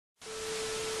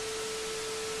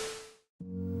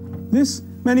This,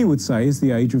 many would say, is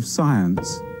the age of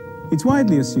science. It's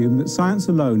widely assumed that science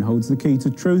alone holds the key to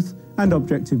truth and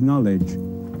objective knowledge,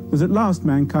 that at last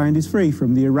mankind is free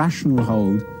from the irrational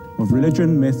hold of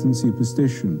religion, myth and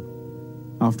superstition.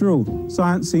 After all,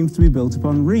 science seems to be built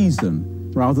upon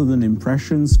reason rather than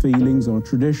impressions, feelings or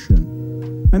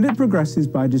tradition, and it progresses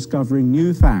by discovering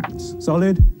new facts,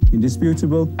 solid,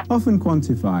 indisputable, often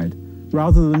quantified,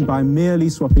 rather than by merely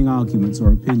swapping arguments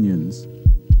or opinions.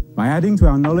 By adding to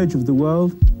our knowledge of the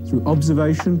world through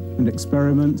observation and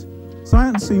experiment,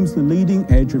 science seems the leading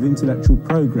edge of intellectual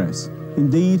progress,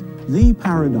 indeed the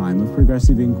paradigm of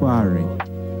progressive inquiry.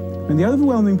 And the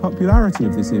overwhelming popularity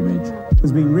of this image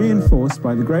has been reinforced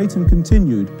by the great and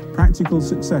continued practical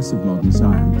success of modern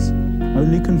science,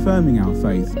 only confirming our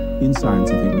faith in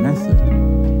scientific method.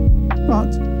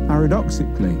 But,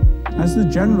 paradoxically, as the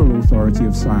general authority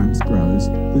of science grows,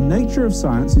 the nature of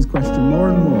science is questioned more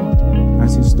and more,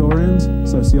 as historians,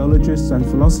 sociologists and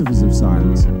philosophers of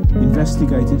science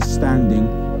investigate its standing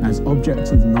as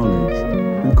objective knowledge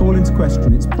and call into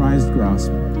question its prized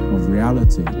grasp of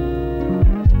reality.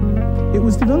 It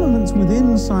was developments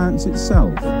within science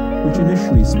itself which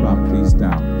initially sparked these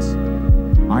doubts.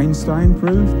 Einstein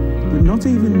proved that not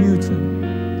even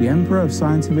Newton, the emperor of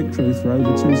scientific truth for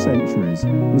over 2 centuries,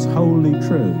 was wholly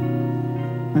true.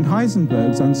 And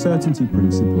Heisenberg's uncertainty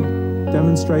principle,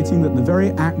 demonstrating that the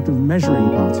very act of measuring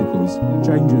particles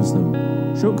changes them,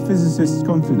 shook physicists'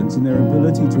 confidence in their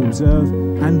ability to observe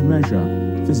and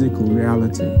measure physical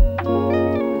reality.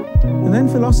 And then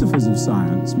philosophers of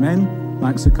science, men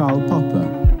like Sir Karl Popper,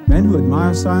 men who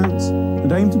admire science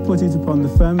and aim to put it upon the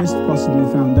firmest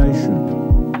possible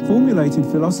foundation, formulated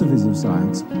philosophies of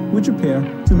science which appear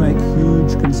to make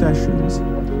huge concessions.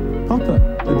 Popper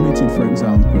admitted, for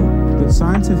example, that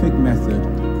scientific method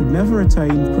could never attain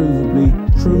provably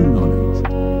true knowledge,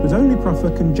 but only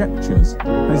proffer conjectures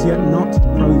as yet not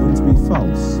proven to be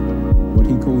false, what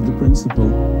he called the principle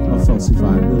of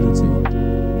falsifiability.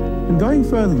 And going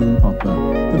further than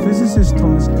Popper, the physicist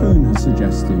Thomas Kuhn has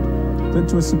suggested that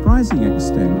to a surprising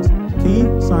extent, key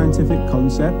scientific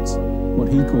concepts, what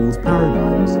he calls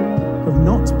paradigms, have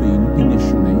not been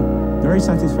initially very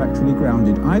satisfactorily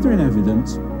grounded either in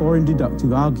evidence or in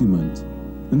deductive argument,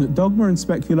 and that dogma and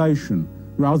speculation,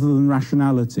 rather than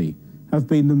rationality, have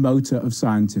been the motor of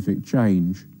scientific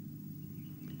change.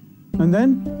 And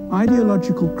then,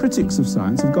 ideological critics of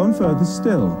science have gone further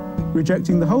still,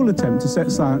 rejecting the whole attempt to set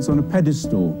science on a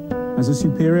pedestal as a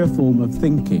superior form of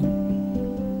thinking.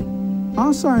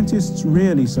 Are scientists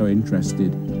really so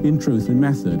interested in truth and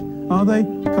method? Are they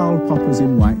Karl Poppers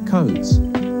in white coats?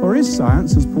 Or is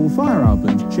science, as Paul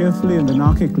Feyerabend cheerfully and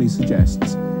anarchically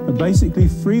suggests, a basically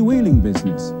freewheeling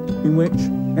business in which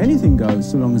anything goes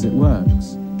so long as it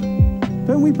works?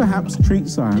 Don't we perhaps treat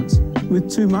science with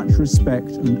too much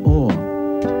respect and awe?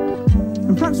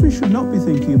 And perhaps we should not be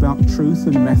thinking about truth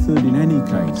and method in any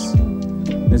case.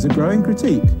 There's a growing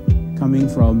critique coming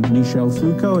from Michel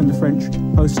Foucault and the French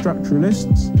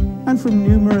post-structuralists, and from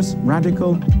numerous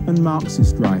radical and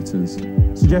Marxist writers,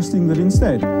 suggesting that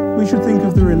instead we should think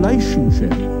of the relationship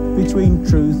between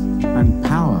truth and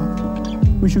power.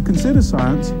 We should consider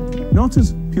science not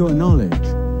as pure knowledge,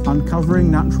 uncovering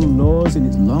natural laws in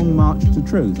its long march to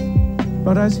truth,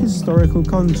 but as historical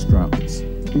constructs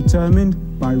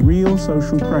determined by real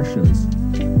social pressures,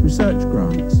 research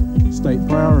grants, state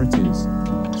priorities,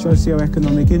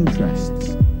 socio-economic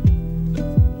interests.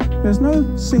 There's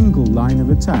no single line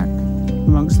of attack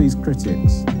amongst these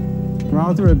critics,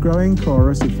 rather a growing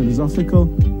chorus of philosophical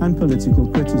and political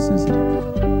criticism.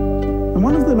 And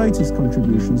one of the latest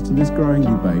contributions to this growing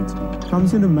debate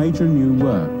comes in a major new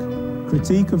work,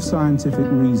 Critique of Scientific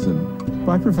Reason,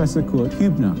 by Professor Kurt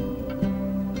Hübner.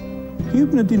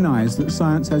 Hübner denies that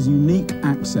science has unique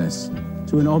access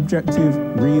to an objective,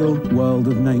 real world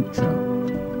of nature,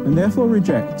 and therefore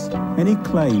rejects any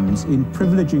claims in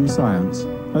privileging science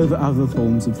over other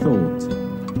forms of thought.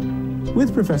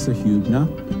 With Professor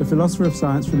Hübner, a philosopher of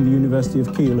science from the University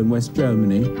of Kiel in West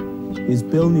Germany, is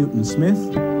Bill Newton-Smith,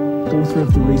 author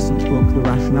of the recent book The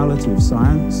Rationality of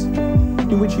Science,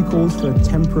 in which he calls for a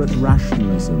temperate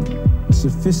rationalism, a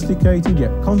sophisticated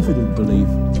yet confident belief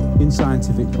in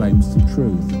scientific claims to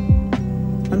truth.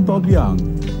 And Bob Young,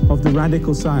 of the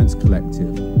Radical Science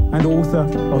Collective, and author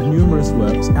of numerous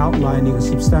works outlining a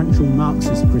substantial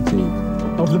Marxist critique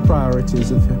of the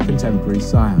priorities of contemporary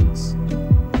science.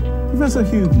 Professor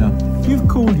Hübner, you've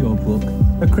called your book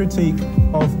a critique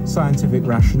of scientific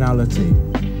rationality.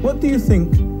 What do you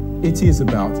think it is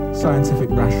about scientific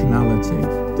rationality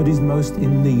that is most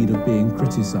in need of being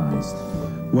criticized?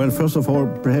 Well, first of all,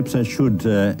 perhaps I should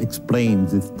explain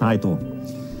this title.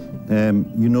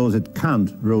 you know that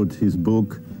Kant wrote his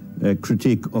book,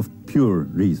 Critique of Pure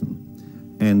Reason.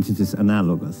 And it is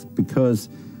analogous, because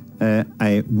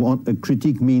a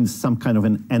critique means some kind of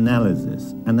an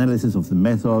analysis of the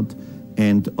method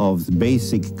and of the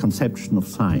basic conception of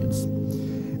science.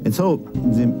 And so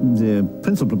the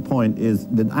principal point is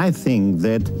that I think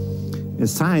that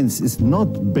science is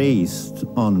not based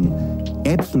on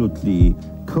absolutely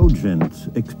cogent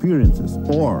experiences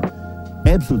or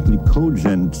absolutely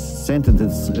cogent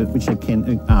sentences which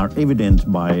are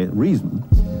evident by reason,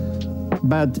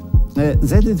 but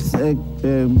that is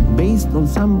based on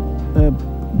some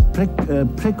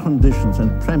preconditions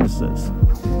and premises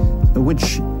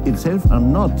which itself are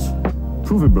not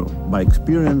provable by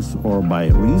experience or by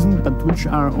reason, but which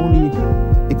are only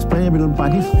explainable by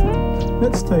history.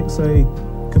 Let's take, say,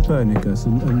 Copernicus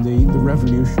and the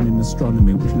revolution in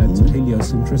astronomy which led to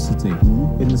heliocentricity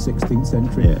in the 16th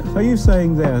century. Yes. Are you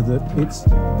saying there that it's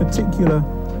particular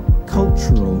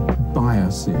cultural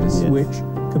biases which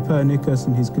Copernicus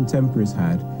and his contemporaries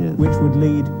had, which would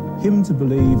lead him to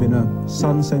believe in a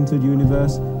sun-centered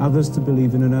universe, others to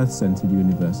believe in an earth-centered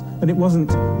universe? And it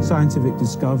wasn't scientific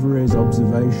discoveries,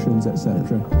 observations,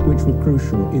 etc., which were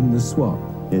crucial in the swap?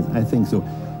 Yes, I think so.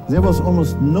 There was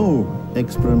almost no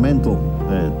experimental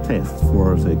test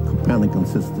for the Copernican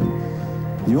system.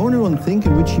 The only one thing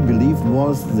in which he believed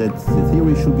was that the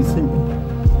theory should be simple.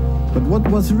 But what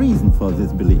was the reason for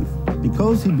this belief?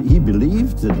 Because he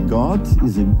believed that God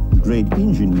is a great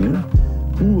engineer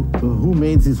who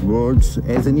made these words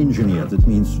as an engineer. That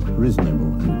means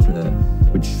reasonable, and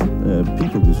which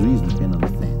people with reason can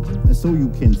understand. So you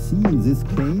can see in this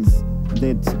case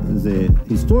that the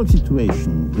historic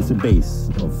situation is the base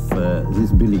of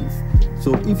this belief.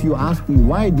 So if you ask me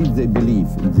why did they believe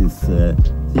in this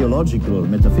theological,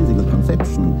 metaphysical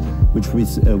conception,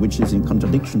 which is in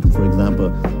contradiction to, for example,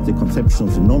 the conception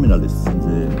of the nominalists in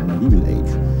the medieval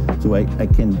age. So I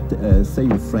can say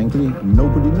you frankly,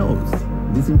 nobody knows.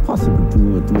 It is impossible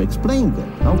to explain that.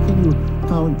 How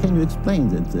can you explain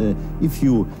that? If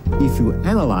you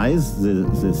analyze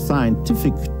the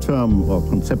scientific term or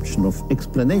conception of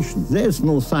explanation, there is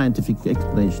no scientific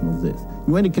explanation of this.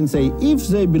 You only can say if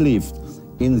they believed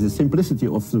in the simplicity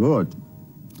of the world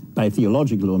by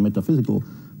theological or metaphysical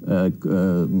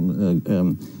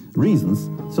reasons,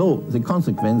 so the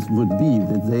consequence would be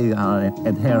that they are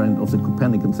adherent of the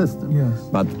Copernican system. Yes.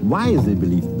 But why they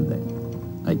believe in that,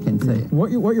 I can't say.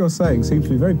 What you're saying seems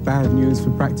to be very bad news for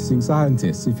practicing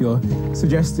scientists if you're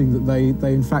suggesting that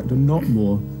they in fact are not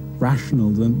more rational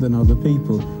than other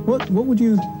people. What would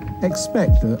you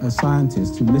expect a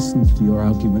scientist who listens to your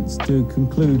arguments to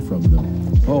conclude from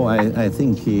them? Oh, I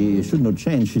think he should not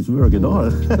change his work at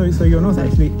all. So you're not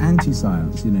actually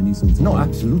anti-science in any sort of No, way?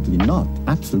 absolutely not.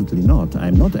 Absolutely not.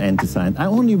 I'm not anti-science. I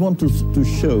only want to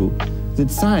show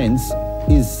that science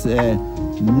is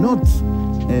not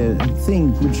a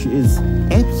thing which is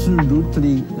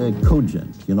absolutely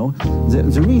cogent, you know.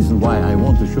 The reason why I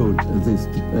want to show this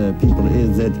people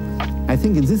is that I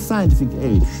think in this scientific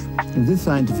age,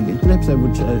 perhaps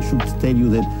I should tell you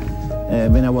that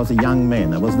when I was a young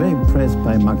man, I was very impressed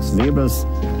by Max Weber's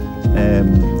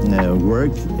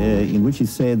work in which he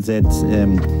said that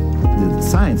the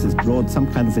science has brought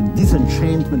some kind of a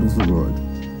disenchantment of the world.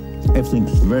 Everything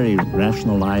is very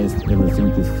rationalized, everything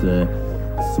is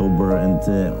sober, and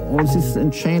all these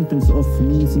enchantments of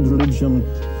means and religion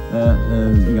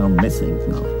are missing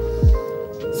now.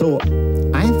 So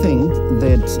I think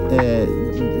that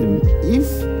if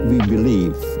we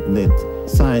believe that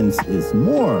science is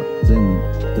more than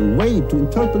the way to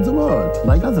interpret the world,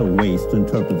 like other ways to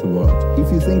interpret the world,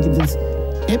 if you think it is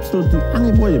absolutely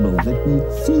unavoidable that we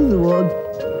see the world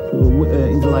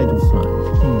in the light of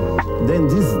science, then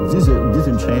this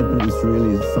disenchantment is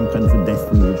really some kind of a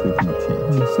destiny which we cannot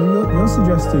change. So you're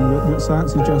suggesting that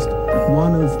science is just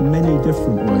one of many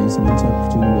different ways of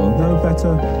interpreting the world. No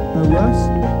better, no worse?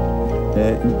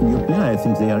 Yeah, I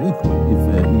think they are equal. If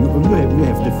you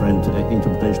have different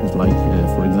interpretations, like,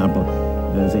 for example,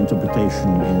 the interpretation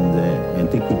in the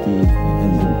antiquity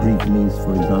and the Greek myths,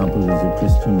 for example, the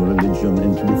Christian religion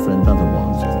and different other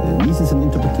ones. This is an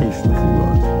interpretation of the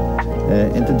world,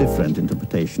 and a different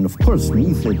interpretation. Of course,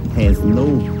 myth has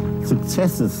no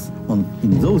successes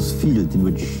in those fields in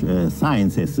which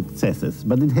science has successes,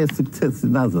 but it has success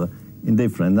in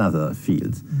different other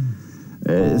fields.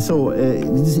 So it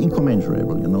is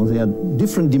incommensurable, you know. There are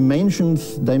different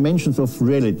dimensions of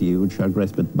reality which are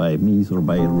grasped by myth or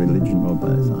by religion or by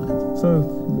science. So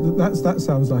that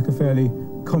sounds like a fairly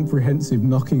comprehensive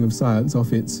knocking of science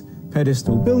off its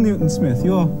pedestal. Bill Newton-Smith,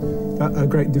 you're a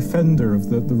great defender of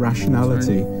the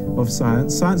rationality of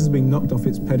science. Science has been knocked off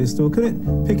its pedestal. Can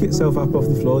it pick itself up off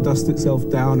the floor, dust itself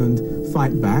down and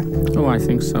fight back? Oh, I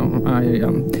think so. I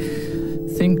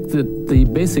think that the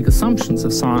basic assumptions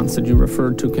of science that you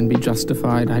referred to can be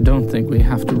justified. I don't think we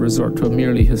have to resort to a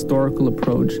merely historical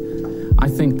approach. I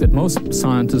think that most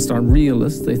scientists are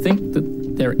realists. They think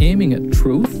that they're aiming at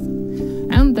truth,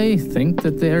 and they think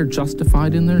that they're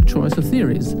justified in their choice of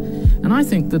theories. And I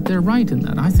think that they're right in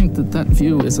that. I think that that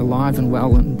view is alive and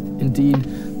well, and indeed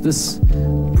this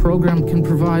program can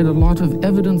provide a lot of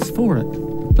evidence for it.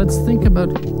 Let's think about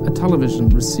a television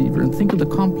receiver and think of the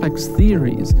complex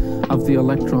theories of the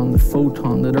electron, the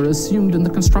photon that are assumed in the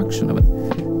construction of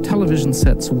it. Television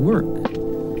sets work.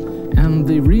 And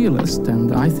the realist,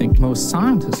 and I think most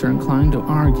scientists, are inclined to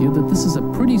argue that this is a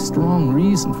pretty strong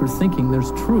reason for thinking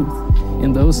there's truth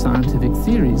in those scientific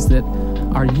theories that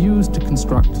are used to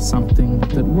construct something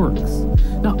that works.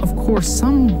 Now, of course,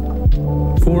 some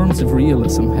forms of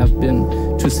realism have been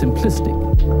too simplistic.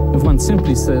 If one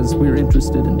simply says we're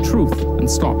interested in truth and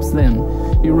stops then,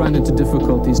 you run into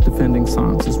difficulties defending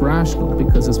science as rational,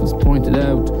 because as was pointed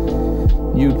out,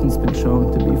 Newton's been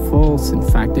shown to be false. In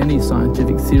fact, any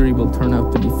scientific theory will turn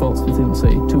out to be false within, say,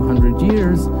 200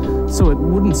 years. So it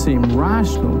wouldn't seem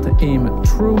rational to aim at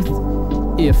truth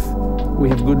if we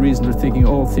have good reason for thinking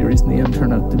all theories in the end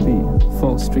turn out to be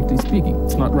false, strictly speaking.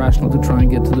 It's not rational to try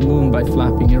and get to the moon by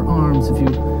flapping your arms if you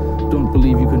don't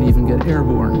believe you can even get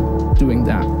airborne doing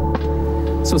that.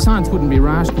 So science wouldn't be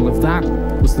rational if that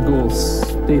was the goal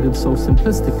stated so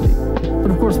simplistically. But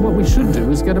of course, what we should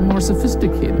do is get a more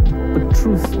sophisticated but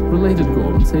truth-related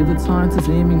goal and say that science is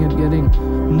aiming at getting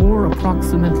more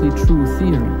approximately true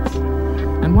theories.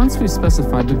 And once we've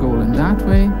specified the goal in that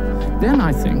way, then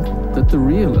I think that the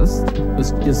realist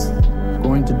is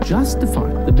going to justify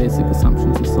the basic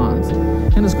assumptions of science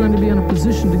and is going to be in a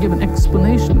position to give an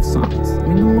explanation of science. I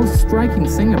mean, the most striking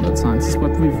thing about science is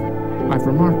what I've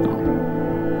remarked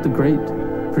on, the great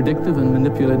predictive and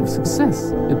manipulative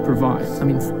success it provides. I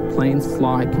mean, planes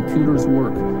fly, computers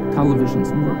work, televisions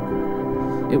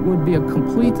work. It would be a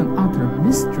complete and utter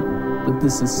mystery that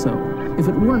this is so if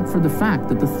it weren't for the fact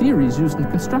that the theories used in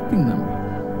constructing them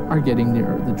are getting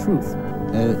nearer the truth.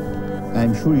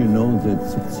 I'm sure you know that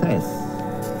success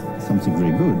is something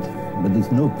very good, but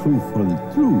there's no proof for the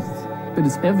truth. But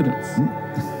it's evidence.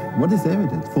 What is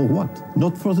evidence? For what?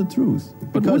 Not for the truth.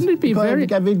 But wouldn't it be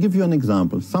very... I will give you an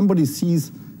example. Somebody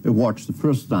sees a watch the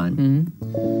first time,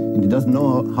 and he doesn't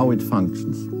know how it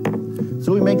functions.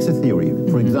 So he makes a theory.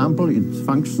 For example, it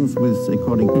functions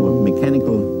according to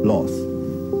mechanical laws.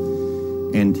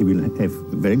 And he will have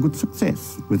very good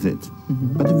success with it.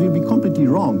 But it will be completely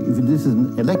wrong if this is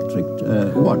an electric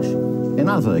watch.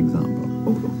 Another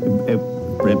example,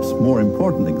 perhaps more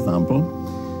important example,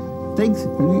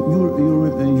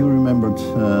 you remembered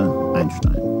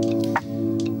Einstein.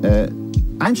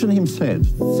 Einstein himself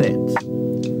said,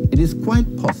 it is quite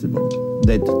possible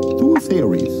that two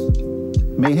theories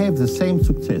may have the same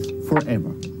success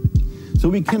forever. So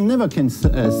we never can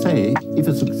say if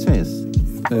a success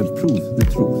proves the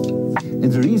truth.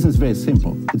 And the reason is very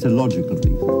simple. It's a logical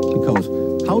reason. Because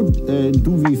how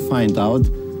do we find out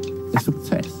a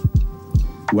success?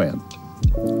 Well,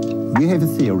 we have a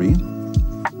theory.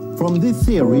 From this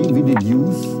theory, we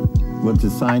deduce what the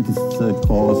scientists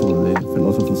call, or the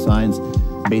philosophy of science,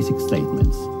 basic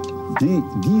statements.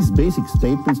 These basic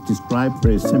statements describe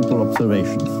very simple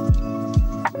observations.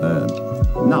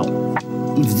 Now,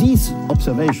 if these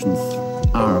observations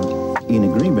are in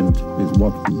agreement with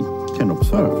what we can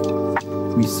observe,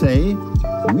 we say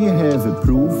we have a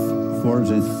proof for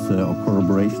this, or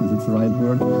corroboration, that's the right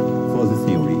word, for the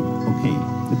theory. Okay,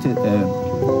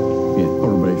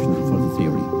 corroboration for the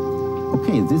theory.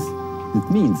 Okay,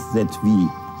 it means that we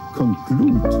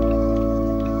conclude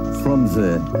from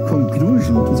the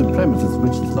conclusion to the premises,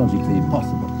 which is logically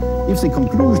impossible. If the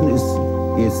conclusion is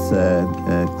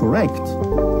correct,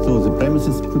 so the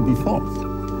premises could be false.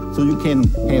 So you can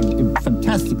have a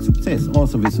fantastic success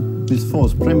also with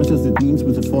false premises, that means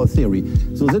with a false theory.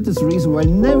 So that is the reason why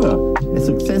never a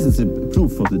success is a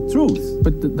proof for the truth.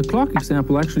 But the clock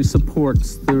example actually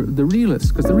supports the realist,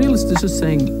 because the realist is just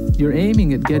saying you're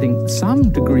aiming at getting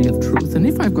some degree of truth. And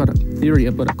if I've got a theory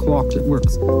about a clock that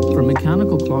works for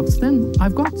mechanical clocks, then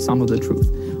I've got some of the truth.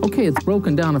 Okay, it's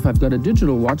broken down if I've got a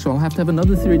digital watch, so I'll have to have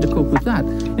another theory to cope with that.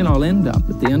 And I'll end up,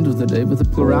 at the end of the day, with a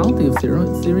plurality of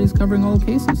theories covering all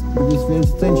cases. It is very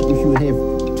strange if you have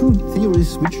two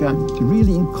theories which are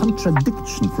really in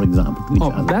contradiction, for example, to each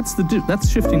other. That's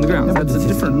shifting the ground. No, that's a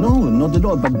different... No, not at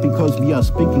all, but because we are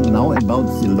speaking now about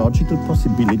the logical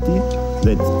possibility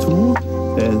that two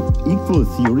equal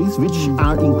theories which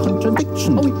are in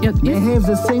contradiction. They have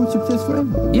the same success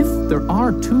forever. If there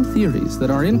are two theories that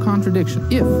are in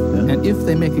contradiction, and if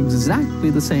they make exactly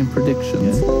the same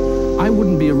predictions, I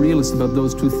wouldn't be a realist about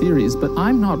those two theories, but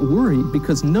I'm not worried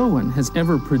because no one has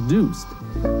ever produced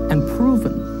and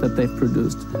proven that they've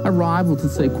produced a rival to,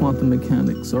 say, quantum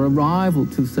mechanics or a rival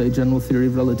to, say, general theory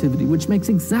of relativity, which makes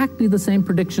exactly the same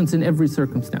predictions in every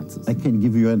circumstance. I can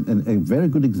give you a very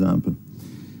good example.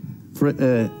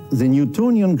 The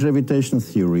Newtonian gravitation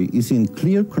theory is in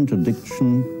clear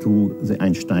contradiction to the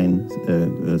Einstein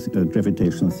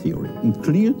gravitation theory. In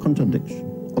clear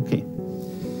contradiction. Okay.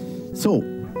 So,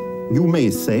 you may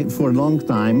say, for a long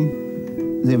time,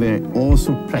 they were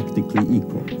also practically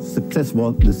equal. Success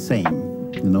was the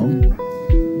same, you know?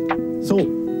 So,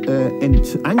 and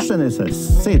Einstein, as I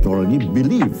said already,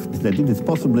 believed that it is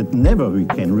possible that never we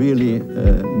can really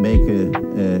make a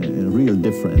real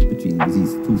difference between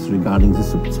these two regarding the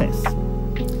success.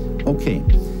 Okay,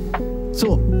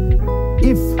 so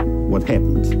if what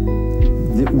happened,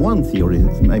 the one theory,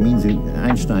 I mean the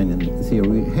Einstein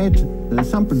theory, had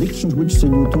some predictions which the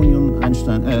Newtonian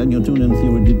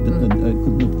theory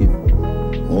could not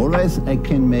give. Always I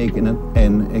can make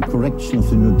a correction of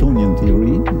the Newtonian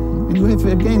theory, and you have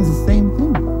again the same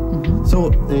thing.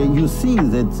 So you see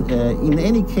that in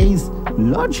any case,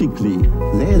 logically,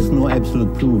 there is no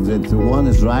absolute proof that the one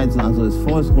is right, the other is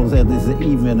false, or that is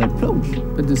even an approach.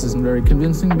 But this isn't very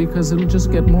convincing because it'll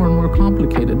just get more and more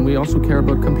complicated, and we also care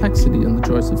about complexity in the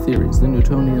choice of theories. The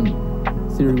Newtonian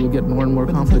theory will get more and more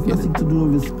complicated. It has nothing to do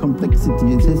with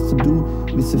complexity. It has to do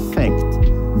with the fact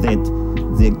that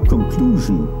the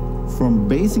conclusion from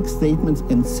basic statements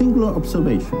and singular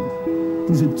observations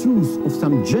to the truth of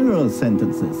some general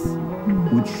sentences,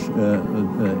 which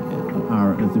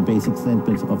are the basic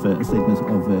statements of a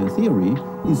theory,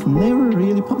 is never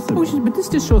really possible. But this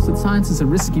just shows that science is a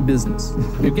risky business.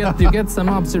 You get some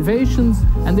observations,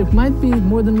 and there might be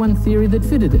more than one theory that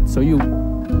fitted it. So you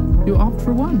opt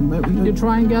for one. You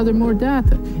try and gather more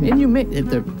data. And you make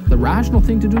the rational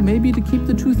thing to do may be to keep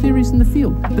the two theories in the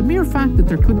field. The mere fact that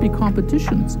there could be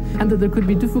competitions and that there could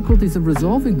be difficulties of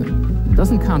resolving them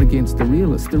doesn't count against the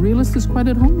realist. The realist is quite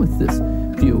at home with this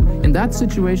view. In that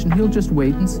situation, he'll just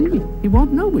wait and see. He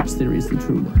won't know which theory is the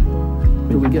true one.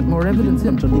 Till we get more evidence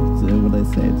in. Contradict what I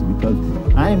said, because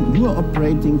you are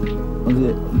operating on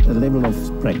the level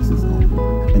of praxis,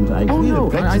 and I agree that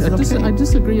praxis is okay. I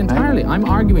disagree entirely. I'm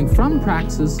arguing from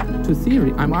praxis to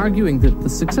theory. I'm arguing that the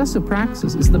success of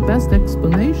praxis is the best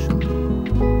explanation.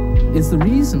 It's the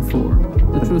reason for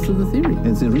the truth of the theory.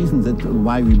 It's the reason that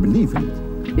why we believe in it.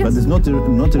 Yes. But it's not a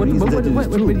reason that it is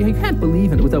true. But you can't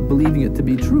believe in it without believing it to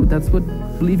be true. That's what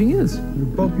believing is.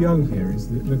 Bob Young here is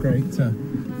the great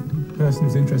person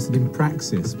who's interested in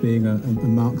praxis, being a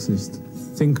Marxist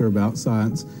thinker about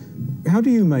science. How do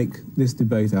you make this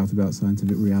debate out about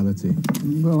scientific reality?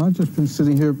 Well, I've just been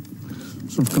sitting here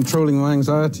sort of controlling my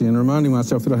anxiety and reminding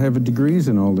myself that I have degrees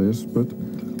in all this, but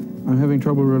I'm having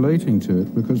trouble relating to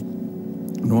it because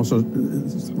I'm also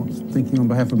thinking on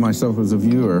behalf of myself as a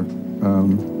viewer.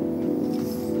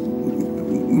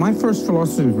 My first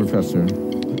philosophy professor, a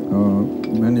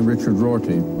man named Richard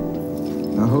Rorty,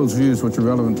 holds views which are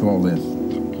relevant to all this,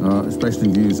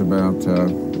 especially views about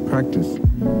practice.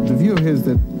 The view of his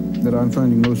that I'm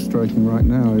finding most striking right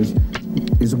now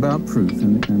is about proof,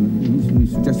 and he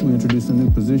suggested we introduce a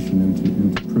new position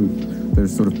into proof.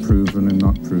 There's sort of proven and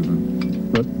not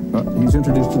proven. But he's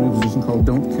introduced a new position called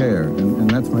don't care, and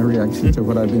that's my reaction to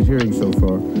what I've been hearing so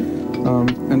far.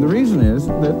 And the reason is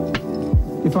that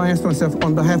if I ask myself,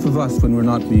 on behalf of us, when we're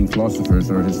not being philosophers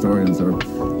or historians or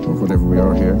whatever we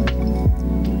are here,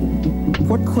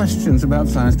 what questions about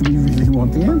science do we really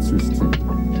want the answers to?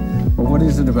 Or what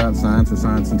is it about science or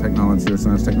science and technology or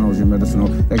science, technology and medicine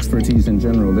or expertise in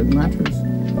general that matters?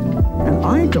 And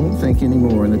I don't think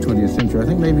anymore in the 20th century, I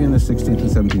think maybe in the 16th and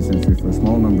 17th century for a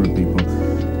small number of people,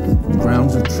 the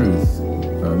grounds of truth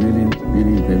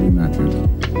really mattered.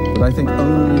 But I think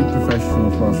only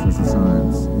professional philosophers of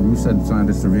science, when you said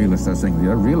scientists are realists, I was thinking,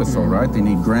 yeah, realists all right, they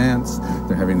need grants,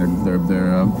 they're having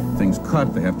their things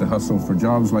cut, they have to hustle for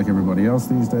jobs like everybody else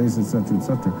these days, etc.,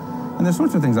 etc. And the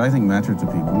sorts of things I think matter to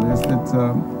people is that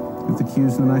the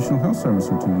queues in the National Health Service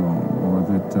are too long, or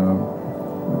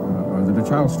that a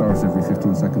child starves every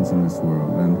 15 seconds in this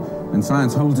world. And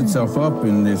science holds itself up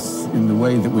in the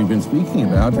way that we've been speaking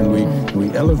about, and we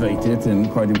elevate it in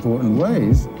quite important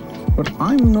ways. But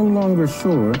I'm no longer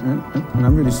sure, and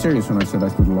I'm really serious when I said I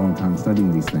spent a long time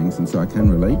studying these things, and so I can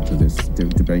relate to this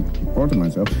debate part of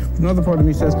myself. Another part of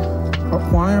me says,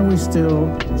 why are we still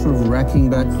sort of racking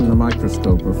back from the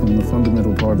microscope or from the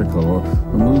fundamental particle, or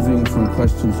moving from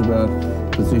questions about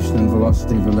position and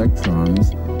velocity of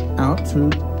electrons out to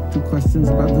questions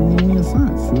about the meaning of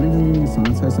science. Surely the meaning of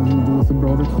science has something to do with the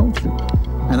broader culture.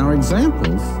 And our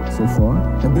examples so far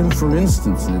have been for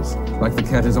instances, like the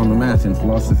cat is on the mat in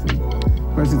philosophy.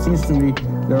 Whereas it seems to me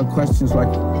there are questions like,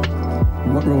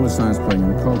 what role is science playing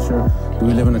in the culture? Do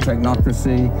we live in a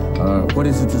technocracy? What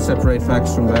is it to separate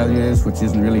facts from values, which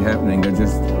isn't really happening? They're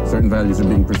just certain values are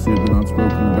being pursued but not spoken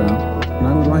about. And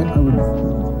I would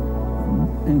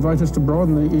invite us to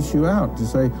broaden the issue out to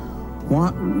say,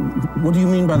 what do you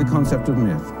mean by the concept of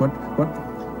myth?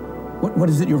 What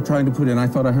is it you're trying to put in? I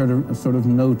thought I heard a sort of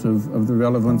note of the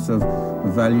relevance of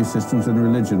value systems and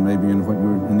religion, maybe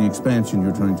in the expansion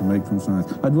you're trying to make from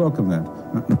science. I'd welcome that.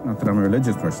 Not that I'm a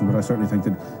religious person, but I certainly think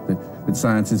that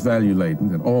science is value-laden,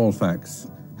 that all facts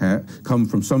come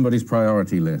from somebody's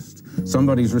priority list,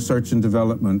 somebody's research and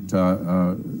development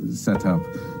setup.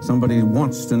 Somebody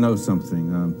wants to know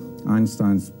something.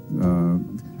 Einstein's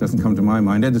doesn't come to my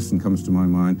mind. Edison comes to my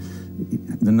mind.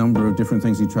 The number of different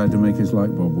things he tried to make his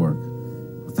light bulb work.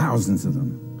 Thousands of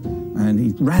them. And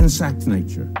he ransacked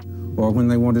nature. Or when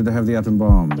they wanted to have the atom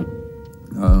bomb,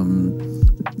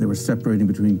 they were separating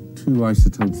between two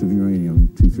isotopes of uranium,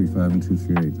 235 and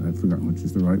 238. I've forgotten which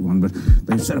is the right one, but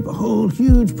they set up a whole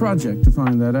huge project to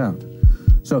find that out.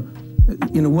 So,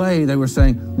 in a way, they were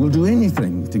saying, we'll do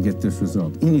anything to get this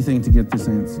result, anything to get this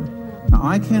answer. Now,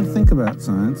 I can't think about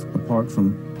science apart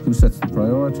from who sets the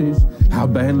priorities, how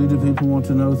badly do people want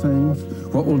to know things,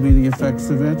 what will be the effects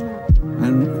of it,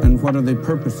 and what are the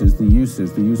purposes, the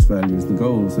uses, the use values, the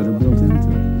goals that are built into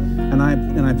it. And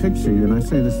I picture you, and I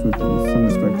say this with some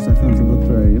respect because I found your book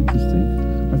very interesting,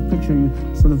 I picture you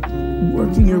sort of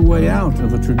working your way out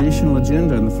of a traditional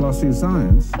agenda in the philosophy of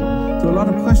science to a lot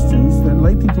of questions that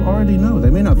lay people already know.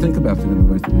 They may not think about them in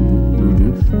the ways that we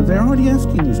do, but they're already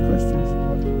asking these questions.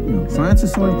 You know, science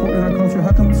is so important in our culture,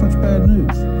 how come it's such bad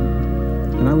news?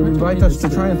 And I would invite us to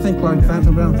try and think like that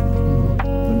about it.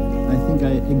 I think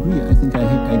I agree. I think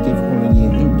I gave already a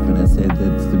hint when I said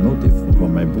that the motive for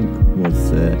my book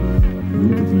was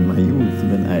rooted in my youth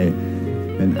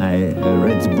when I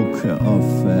read the book of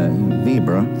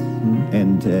Weber,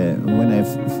 and when I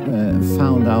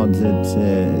found out that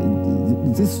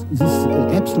this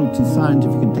absolutely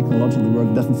scientific and technological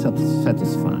work doesn't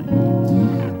satisfy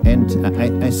me. And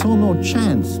I saw no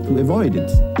chance to avoid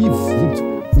it if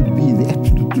it would be the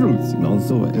absolute truth, you know.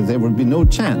 So there would be no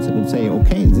chance. I would say,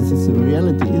 okay, this is the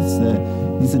reality.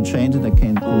 It's a change that I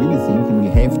can't really think, and we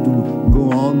have to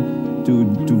go on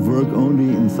to work only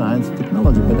in science and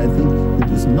technology. But I think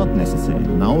it is not necessary.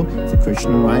 Now the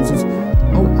question arises,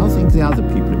 how think the other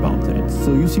people about that?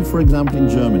 So you see, for example, in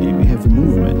Germany, we have a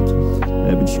movement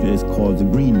which is called the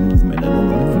Green Movement. I don't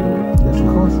know if you know it. Yes, of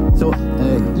course. So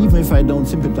even if I don't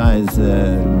sympathize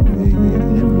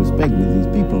in every respect with these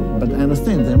people, but I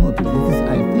understand their motive. This is,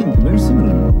 I think, a very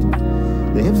similar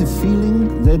motive. They have the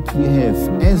feeling that we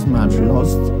have as much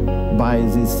lost by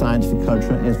this scientific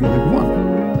culture as we have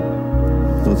won.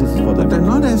 So this is what But they're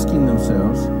not asking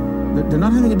themselves, they're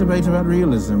not having a debate about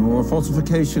realism or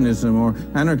falsificationism or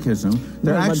anarchism.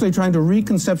 They're actually trying to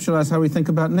reconceptualize how we think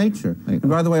about nature. And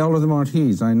by the way, all of them aren't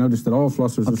he's. I noticed that all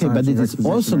philosophers of science... Okay, but it is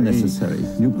also necessary.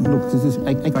 Look, this is...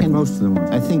 most of them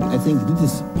aren't. I think this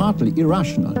is partly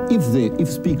irrational.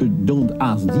 If people don't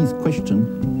ask these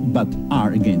questions, but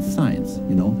are against science,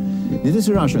 you know, this is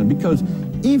irrational because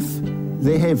if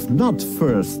they have not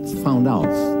first found out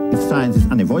if science is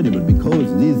unavoidable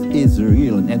because this is the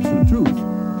real and absolute truth,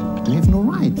 they have no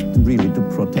right really to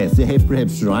protest. They have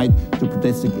perhaps the right to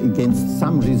protest against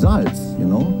some results, you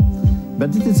know.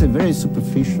 But it is a very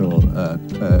superficial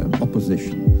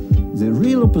opposition. The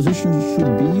real opposition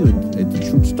should be, it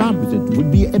should start with it,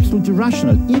 would be absolutely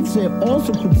rational. If they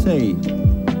also could say,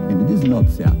 and it is not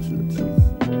the absolute truth.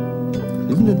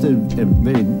 Isn't it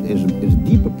a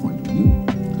deeper point of view?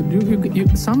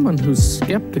 Someone who's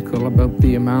skeptical about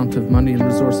the amount of money and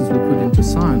resources we put into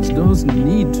science doesn't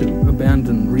need to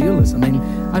abandon realism. I mean,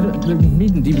 there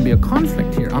needn't even be a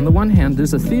conflict here. On the one hand,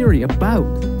 there's a theory about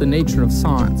the nature of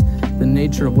science, the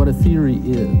nature of what a theory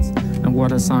is, and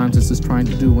what a scientist is trying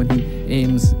to do when he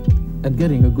aims at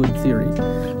getting a good theory.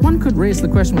 One could raise the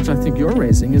question, which I think you're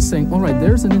raising, is saying, all right,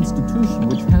 there's an institution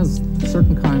which has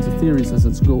certain kinds of theories as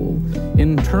its goal,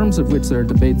 in terms of which there are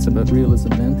debates about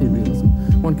realism and anti-realism.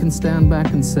 One can stand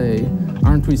back and say,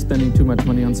 aren't we spending too much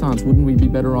money on science? Wouldn't we be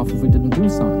better off if we didn't do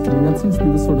science? I mean, that seems to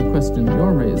be the sort of question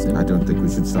you're raising. I don't think we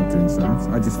should stop doing science.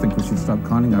 I just think we should stop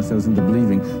conning ourselves into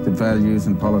believing that values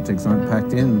and politics aren't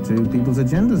packed into people's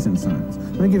agendas in science.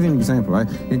 Let me give you an example.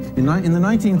 In the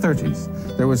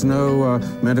 1930s, there was no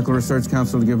medical research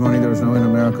council to give money. There was no, in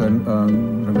America,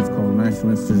 whatever it's called,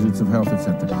 National Institutes of Health,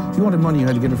 etc. If you wanted money, you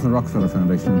had to get it from the Rockefeller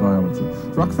Foundation in biology.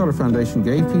 The Rockefeller Foundation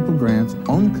gave people grants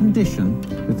on condition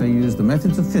that they used the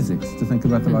methods of physics to think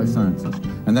about the life sciences.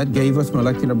 And that gave us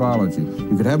molecular biology.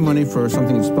 You could have money for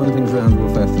something that spun things around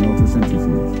real fast in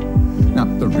ultracentrifuge. Now,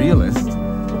 the realist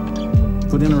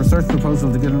put in a research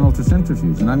proposal to get an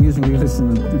ultracentrifuge, and I'm using realist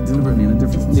deliberately in a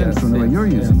different sense from the way you're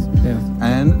using it.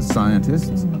 And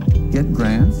scientists get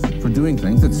grants for doing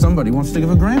things that somebody wants to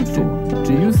give a grant for.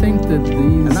 Do you think that these...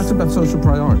 And that's about social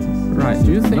priorities. Right.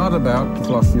 Do you think... Not about the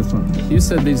philosophy of science. You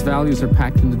said these values are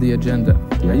packed into the agenda.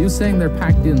 Are you saying they're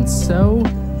packed in so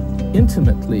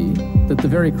intimately that the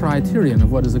very criterion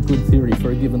of what is a good theory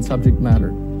for a given subject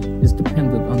matter is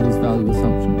dependent on these value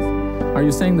assumptions? Are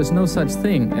you saying there's no such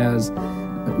thing as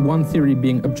one theory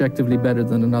being objectively better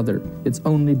than another? It's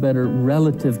only better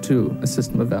relative to a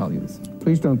system of values.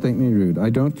 Please don't think me rude. I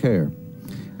don't care.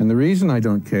 And the reason I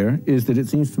don't care is that it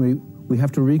seems to me we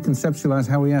have to reconceptualize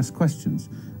how we ask questions.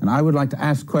 And I would like to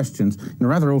ask questions in a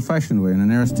rather old-fashioned way, in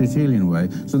an Aristotelian way,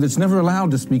 so that it's never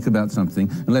allowed to speak about something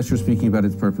unless you're speaking about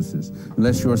its purposes.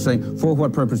 Unless you're saying, for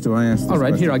what purpose do I ask this All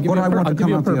right, question? here, I'll give you a purpose. What I want to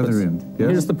come out the other end. Yes?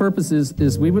 Here's the purpose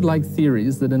is we would like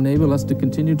theories that enable us to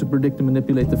continue to predict and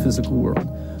manipulate the physical world.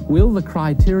 Will the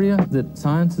criteria that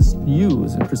scientists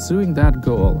use in pursuing that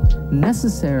goal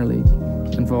necessarily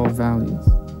involve values?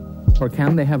 Or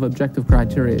can they have objective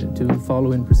criteria to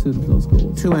follow in pursuit of those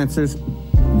goals? Two answers.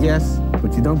 Yes,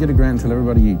 but you don't get a grant until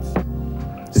everybody eats.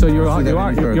 So you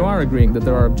are agreeing that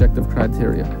there are objective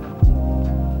criteria?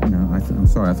 No, I'm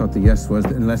sorry. I thought the yes was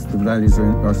that unless the values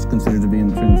are considered to be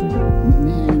intrinsic.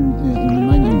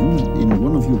 Remind you, in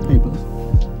one of your papers,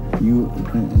 you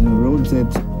wrote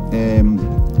that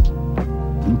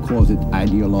you call it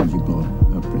ideological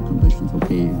preconditions.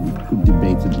 Okay, we could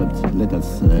debate it, but let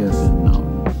us now.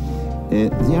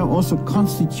 They are also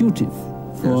constitutive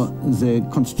for the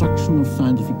construction of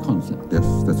scientific concepts. Yes,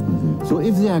 that's my view. So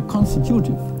if they are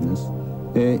constitutive,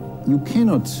 you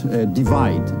cannot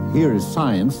divide, here is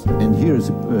science, and here is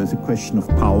the question of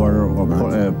power or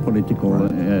political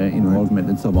involvement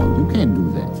and so on. You can't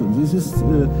do that. So this is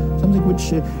something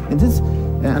which,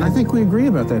 and I think we agree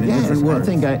about that in different words.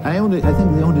 I think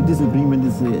the only disagreement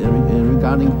is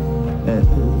regarding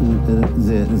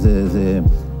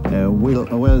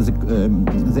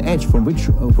the edge from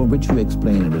which you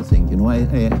explain everything. You know,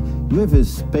 you have a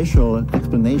special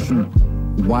explanation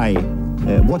why.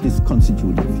 What is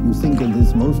constitutive? You think that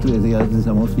these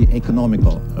are mostly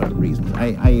economical reasons.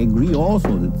 I agree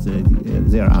also that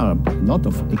there are a lot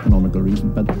of economical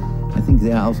reasons, but I think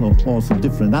there are also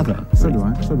different other. So do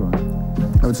I.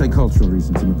 I would say cultural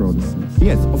reasons in the broadest sense.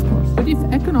 Yes, of course. But if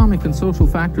economic and social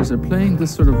factors are playing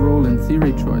this sort of role in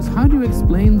theory choice, how do you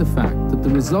explain the fact that the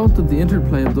result of the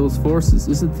interplay of those forces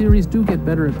is that theories do get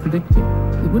better at predicting?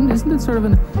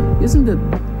 Isn't it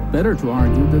better to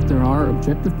argue that there are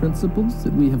objective principles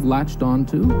that we have latched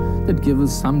onto that give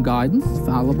us some guidance,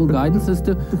 fallible guidance as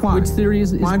to which theory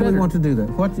is better? Why do we want to do that?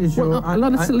 What is your...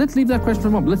 Let's leave that question for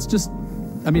a moment. Let's just...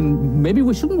 I mean, maybe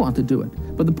we shouldn't want to do it.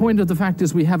 But the point of the fact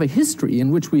is we have a history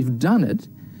in which we've done it,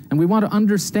 and we want to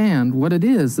understand what it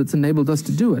is that's enabled us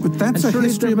to do it. But that's a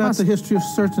history about the history of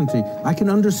certainty. I can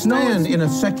understand in a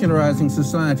secularizing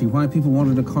society why people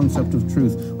wanted a concept of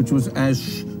truth, which was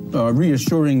as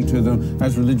reassuring to them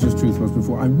as religious truth was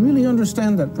before. I really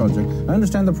understand that project. I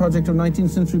understand the project of 19th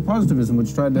century positivism,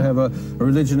 which tried to have a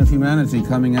religion of humanity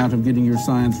coming out of getting your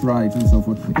science right and so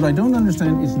forth. What I don't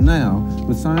understand is now,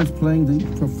 with science playing the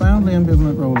profoundly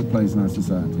ambivalent role it plays in our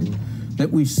society, that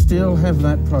we still have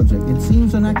that project. It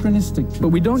seems anachronistic to me. But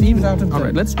we don't even... All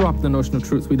right, let's drop the notion of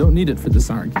truth. We don't need it for this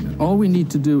argument. All we need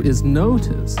to do is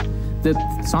notice that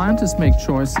scientists make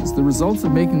choices. The results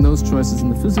of making those choices in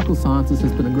the physical sciences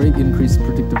has been a great increase in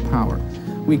predictive power.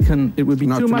 It would be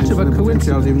too much of a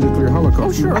coincidence. Of nuclear holocaust.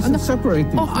 Oh, sure. You mustn't separate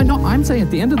these. Oh, I know. I'm saying at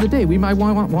the end of the day, we might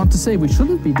want to say we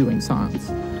shouldn't be doing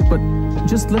science. But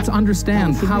just let's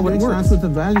understand how it works. Science with the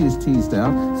values teased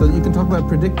out so that you can talk about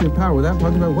predictive power without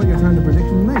talking about what you're trying to predict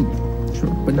and make. Sure,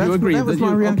 but That's- you agree that was that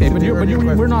my you, reaction okay, but to your earlier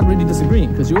we're question. not really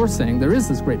disagreeing, because you're saying there is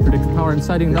this great predictive power, and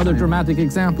citing another I am. dramatic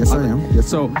example. Yes, of I it. am. Yes,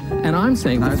 so, and I'm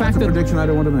saying the That's fact a that prediction I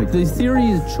don't want to make. the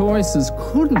theory's choices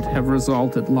couldn't have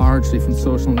resulted largely from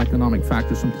social and economic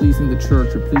factors, from pleasing the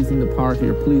church or pleasing the party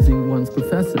or pleasing one's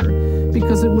professor,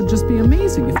 because it would just be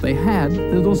amazing if they had.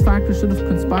 Those factors should have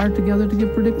conspired together to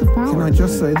give predictive power. Can I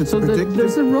just say that so the predictive...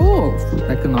 there's a role for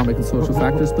economic and social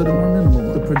factors, but a more minimal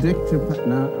one. The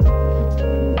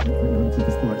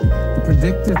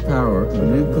predictive power of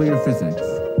nuclear physics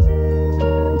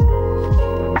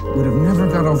would have never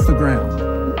got off the ground,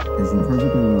 as you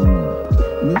perfectly well know.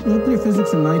 Nuclear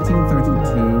physics in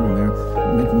 1932, and they're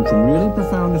making some really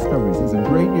profound discoveries. It was a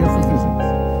great year for physics.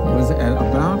 It was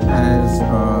about as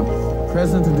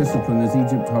present a discipline as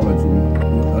Egyptology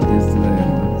is today,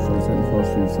 so I said the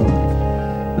philosophy of science.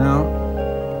 Now,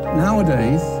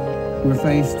 nowadays, we're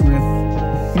faced with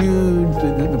huge,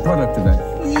 the product of that,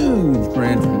 huge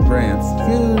grants,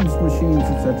 huge machines,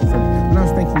 etc., etc. And I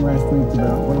was thinking last week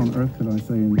about what on earth could I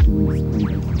say in 2 weeks'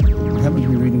 context. I happened to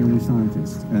be reading a New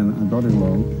Scientist, and I got it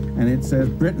along, and it says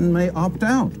Britain may opt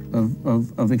out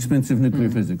of expensive nuclear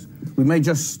physics. We may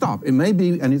just stop. It may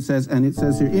be, and it says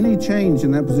here, any change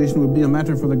in that position would be a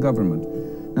matter for the government.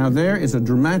 Now, there is a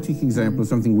dramatic example of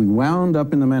something we wound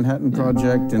up in the Manhattan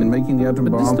Project and in making the atom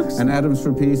bomb and atoms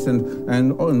for peace and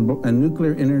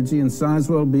nuclear energy and science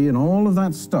well-being and all of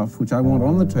that stuff, which I want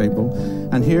on the table.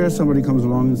 And here somebody comes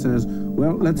along and says,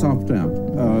 well, let's opt out.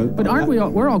 But aren't we all,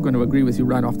 we're all going to agree with you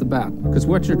right off the bat, because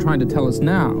what you're trying to tell us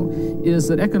now is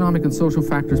that economic and social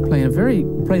factors play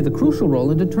the crucial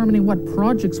role in determining what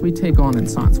projects we take on in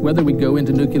science, whether we go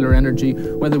into nuclear energy,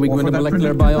 whether we go into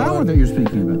molecular biology. Power that you're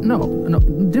speaking about. No,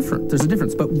 different. There's a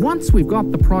difference. But once we've got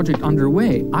the project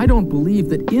underway, I don't believe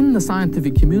that in the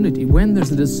scientific community, when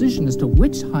there's a decision as to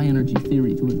which high-energy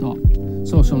theory to adopt,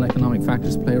 social and economic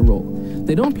factors play a role.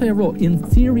 They don't play a role in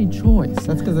theory choice.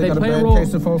 That's because they got a bad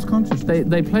case of false consciousness.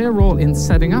 They play a role in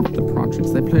setting up the projects.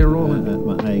 They play a role in...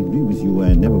 I agree with you.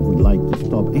 I never would like to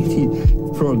stop any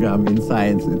program in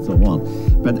science and so on.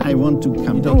 But I want to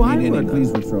come back in.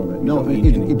 Please withdraw that. No,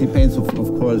 it depends, of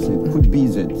course. It could be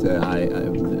that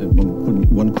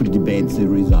one could debate the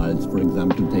results. For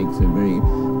example, take the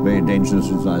very dangerous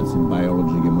results in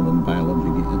biology, modern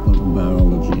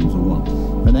biology and so on.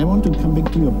 But I want to come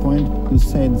back to your point. You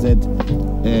said that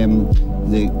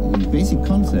the basic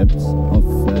concepts of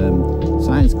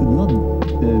science could not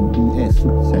be as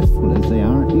successful as they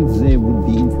are if they would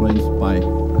be influenced by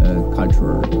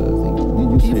cultural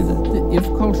things. Did you say that? If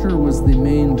culture was the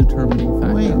main determining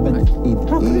factor,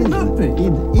 How could it not be?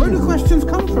 Where do questions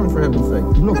come from, for heaven's sake?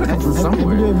 Look,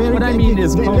 somewhere. What I mean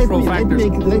is cultural factors,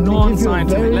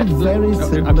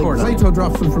 non-scientific. Of course, Plato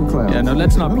drops them from clouds. Yeah, no,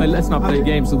 let's not play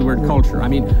games with the word culture. I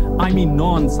mean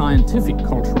non-scientific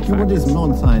cultural factors. What is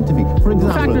non-scientific? For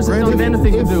example, factors that don't have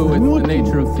anything to do with the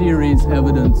nature of theories,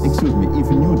 evidence. Excuse me, if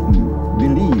Newton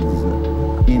believes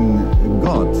in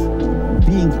God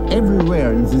being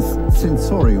everywhere in this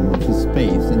sensorium of this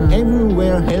space and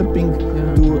everywhere helping to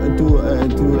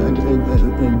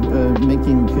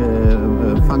making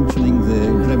functioning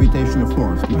the gravitational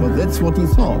force, because that's what he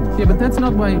thought. Yeah, but that's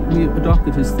not why we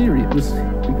adopted his theory. It was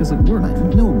because it worked.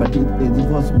 No, but it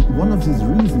was one of these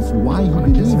reasons why he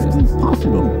believed it's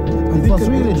possible. It was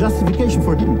really a justification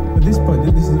for him. At this point,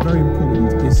 this is a very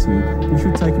important issue. We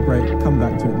should take a break, come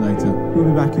back to it later. We'll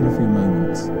be back in a few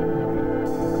moments.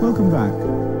 Welcome back.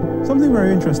 Something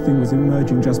very interesting was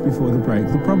emerging just before the break,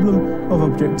 the problem of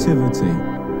objectivity.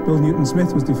 Bill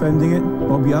Newton-Smith was defending it.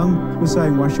 Bob Young was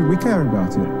saying, why should we care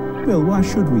about it? Bill, why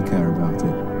should we care about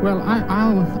it? Well,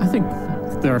 I think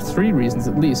there are three reasons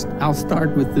at least. I'll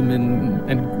start with them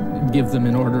and give them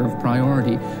in order of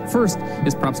priority. First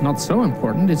is perhaps not so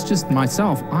important. It's just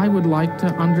myself. I would like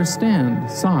to understand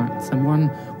science, and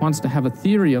one wants to have a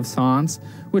theory of science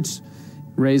which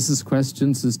raises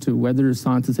questions as to whether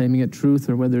science is aiming at truth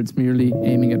or whether it's merely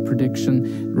aiming at prediction.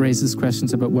 It raises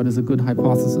questions about what is a good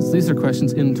hypothesis. These are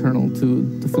questions internal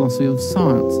to the philosophy of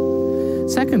science.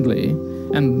 Secondly,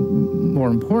 and more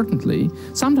importantly,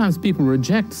 sometimes people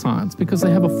reject science because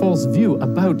they have a false view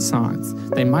about science.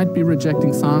 They might be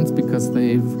rejecting science because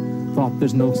they've thought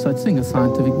there's no such thing as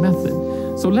scientific method.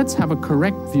 So let's have a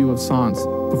correct view of science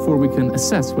before we can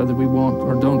assess whether we want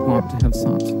or don't want to have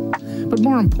science. But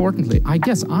more importantly, I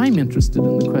guess I'm interested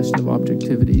in the question of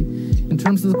objectivity in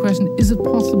terms of the question, is it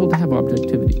possible to have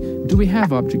objectivity? Do we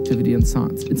have objectivity in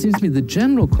science? It seems to me the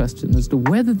general question as to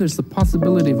whether there's the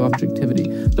possibility of objectivity,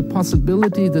 the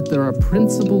possibility that there are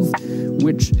principles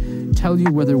which tell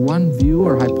you whether one view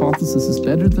or hypothesis is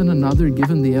better than another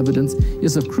given the evidence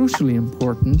is of crucial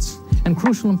importance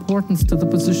to the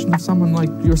position of someone like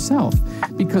yourself,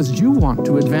 because you want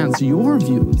to advance your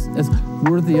views as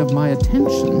worthy of my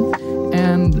attention.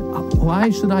 And why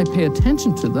should I pay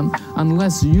attention to them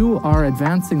unless you are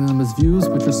advancing them as views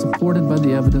which are supported by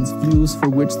the evidence, views for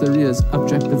which there is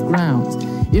objective grounds?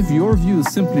 If your views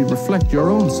simply reflect your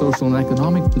own social and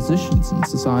economic positions in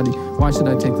society, why should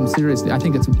I take them seriously? I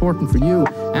think it's important for you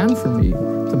and for me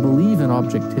to believe in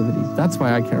objectivity. That's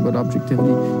why I care about objectivity.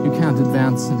 You can't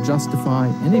advance and justify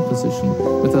any position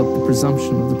without the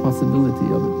presumption of the possibility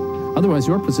of it. Otherwise,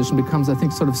 your position becomes, I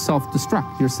think, sort of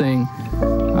self-destruct. You're saying,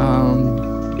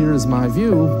 here is my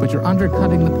view, but you're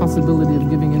undercutting the possibility of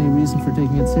giving any reason for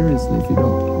taking it seriously if you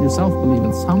don't yourself believe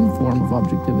in some form of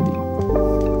objectivity.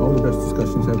 All the best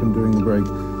discussions happened during the break.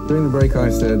 During the break, I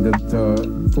said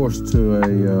that forced to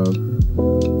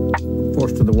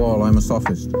the wall, I'm a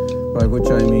sophist, by which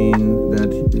I mean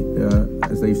that,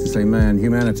 as they used to say,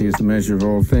 humanity is the measure of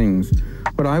all things.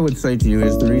 What I would say to you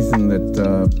is the reason that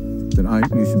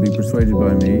you should be persuaded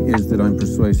by me is that I'm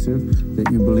persuasive, that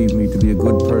you believe me to be a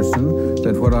good person,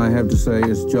 that what I have to say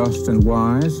is just and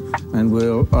wise, and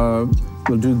will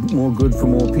do more good for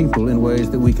more people in ways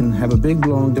that we can have a big,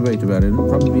 long debate about it. It'll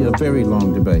probably be a very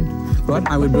long debate. But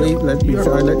I would believe, let you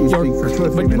speak for 2 or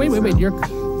 3 minutes.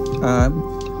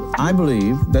 I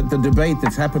believe that the debate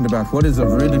that's happened about what is a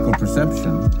veridical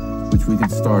perception, which we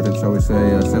could start at, shall we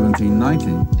say,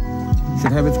 1790,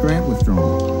 should have its grant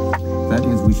withdrawn. That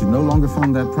is, we should no longer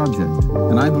fund that project.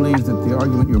 And I believe that the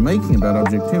argument you're making about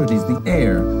objectivity is the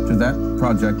heir to that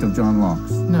project of John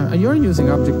Locke's. No, you're using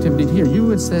objectivity here. You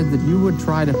had said that you would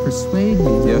try to persuade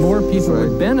me that more people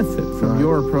would benefit from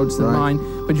your approach than mine,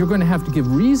 but you're going to have to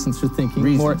give reasons for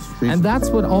thinking more. And that's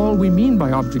what all we mean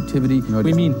by objectivity.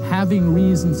 We mean having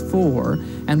reasons for,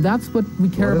 and that's what we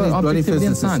care about objectivity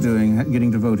in science. What are these bloody physicists doing,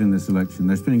 getting to vote in this election?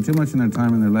 They're spending too much of their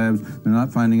time in their labs. They're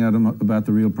not finding out about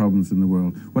the real problems in the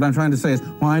world. What I'm trying to say is,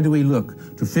 why do we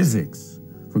look to physics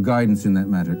for guidance in that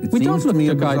matter? We don't look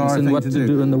to guidance in what to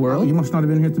do in the world. You must not have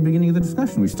been here at the beginning of the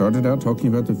discussion. We started out talking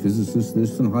about the physicists,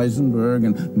 this and Heisenberg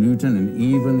and Newton and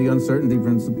even the uncertainty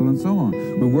principle and so on.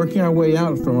 We're working our way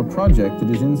out from a project that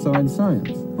is inside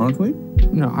science, aren't we?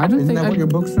 No, I don't think... Isn't that what your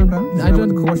books are about? Isn't that what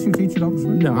the course you teach at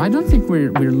Oxford? No, I don't think we're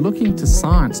looking to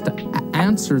science to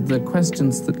answer the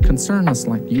questions that concern us,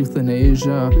 like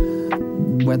euthanasia,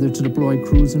 whether to deploy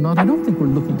crews or not. I don't think we're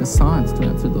looking to science to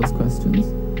answer those questions.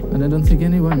 And I don't think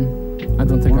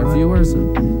our viewers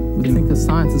would think that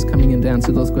science is coming in to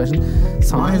answer those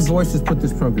questions. Why has Voices put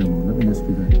this program on? Let me ask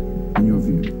you that, in your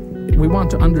view. We want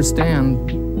to understand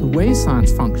the way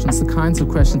science functions, the kinds of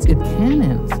questions it can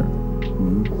answer,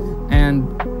 and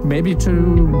maybe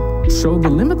to show the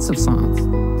limits of science,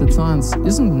 that science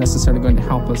isn't necessarily going to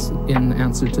help us in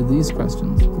answer to these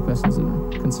questions, the questions that are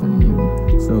concerning you.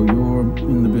 So you're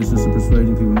in the business of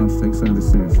persuading people not to take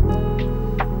science seriously?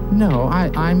 No,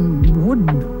 I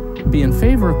would be in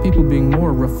favor of people being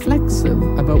more reflexive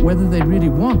about whether they really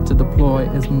want to deploy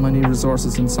as many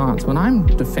resources in science. When I'm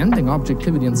defending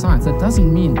objectivity in science, that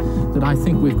doesn't mean that I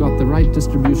think we've got the right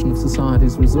distribution of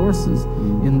society's resources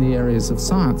in the areas of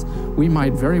science. We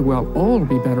might very well all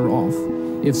be better off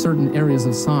if certain areas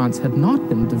of science had not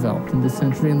been developed in this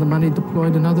century and the money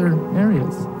deployed in other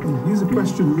areas. Here's a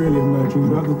question really emerging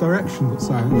about the direction that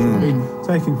science should be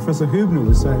taking. Professor Hübner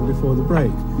was saying before the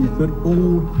break that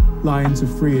all lines of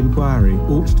free inquiry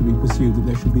ought to be pursued, that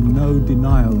there should be no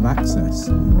denial of access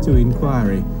to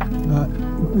inquiry.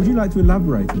 Would you like to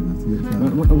elaborate on that a bit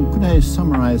further? Could I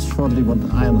summarize shortly what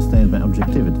I understand by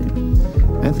objectivity?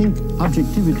 I think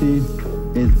objectivity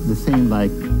is the same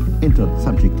like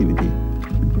intersubjectivity.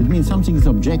 It means something is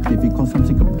objective because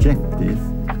something objective.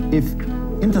 If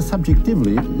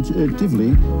intersubjectively,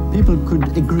 people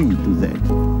could agree to that.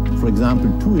 For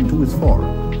example, 2 and 2 is 4.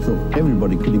 So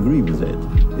everybody could agree with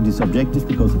that. It is objective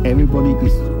because everybody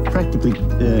is practically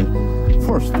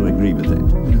forced to agree with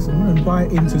that. Yes, and by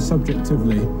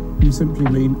intersubjectively, you simply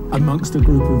mean amongst a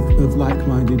group of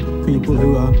like-minded people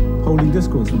who are holding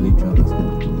discourse with each other.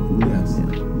 Yes.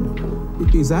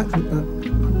 Yeah. Is that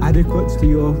adequate to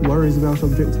your worries about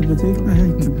objectivity?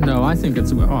 No, I think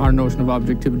our notion of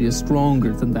objectivity is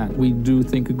stronger than that. We do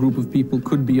think a group of people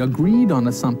could be agreed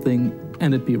on something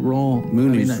and it be wrong.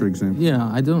 Moonies, for example. Yeah,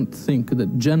 I don't think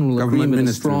that general agreement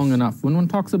is strong enough. When one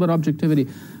talks about objectivity,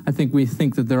 I think we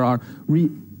think that there are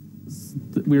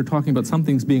we're talking about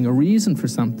something's being a reason for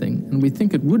something, and we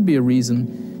think it would be a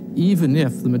reason even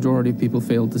if the majority of people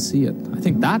fail to see it. I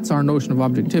think that's our notion of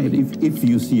objectivity. If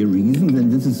you see a reason, then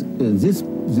this is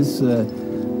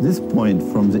this point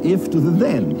from the if to the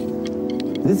then.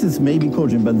 this is maybe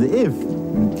cogent, but the if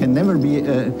can never be,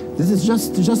 this is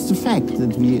just a fact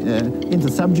that we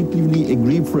intersubjectively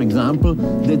agree, for example,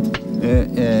 that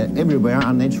everywhere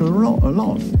are natural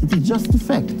laws. It is just a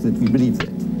fact that we believe that.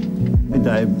 And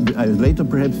I later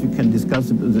perhaps we can discuss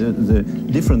the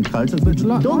different cultures which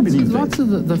don't believe that. Lots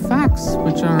of the facts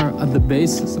which are at the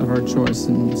basis of our choice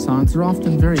in science are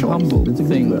often very humble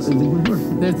things.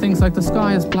 They're things like the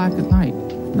sky is black at night.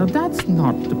 Now that's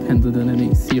not dependent on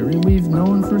any theory. We've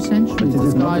known for centuries. But it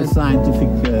is not a scientific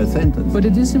sentence. But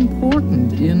it is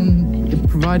important in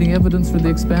providing evidence for the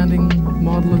expanding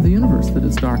model of the universe that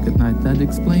it's dark at night. That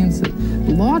explains it.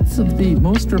 Lots of the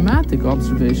most dramatic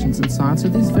observations in science are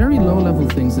these very low-level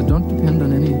things that don't depend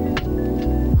on any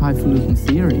highfalutin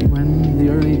theory. When the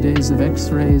early days of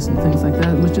X-rays and things like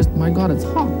that, it was just, my God, it's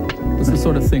hot. It's the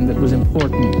sort of thing that was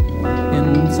important.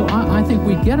 And so I think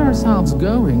we get ourselves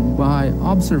going by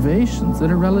observations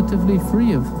that are relatively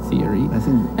free of theory.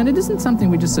 And it isn't something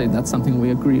we just say, that's something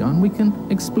we agree on. We can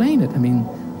explain it. I mean,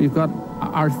 we've got,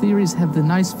 our theories have the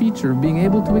nice feature of being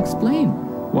able to explain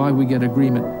why we get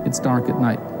agreement. It's dark at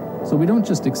night. So we don't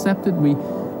just accept it.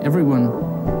 Everyone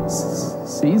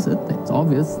sees it. It's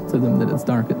obvious to them that it's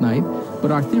dark at night.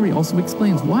 But our theory also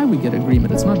explains why we get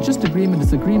agreement. It's not just agreement,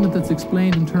 it's agreement that's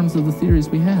explained in terms of the theories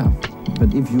we have.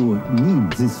 But if you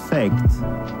need this fact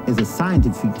as a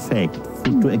scientific fact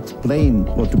to explain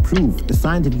or to prove a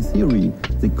scientific theory,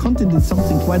 the content is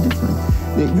something quite different.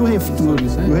 You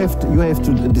have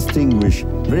to distinguish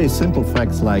very simple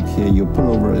facts like your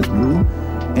pullover is blue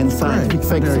and scientific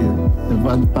facts.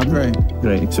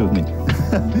 Gray, excuse me.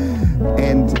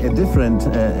 And a different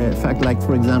fact, like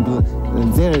for example,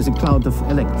 there is a cloud of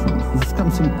electrons. This is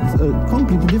something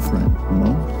completely different, you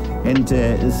know. And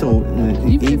so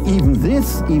even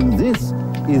this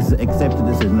is accepted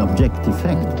as an objective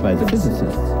fact by the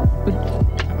physicists. But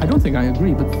I don't think I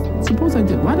agree, but suppose I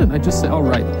did. Why don't I just say, all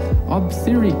right,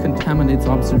 theory contaminates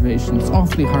observation. It's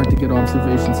awfully hard to get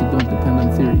observations that don't depend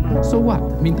on theory. So what?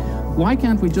 I mean, why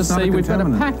can't we just say we've got a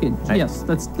package? Yes,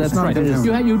 that's right.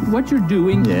 What you're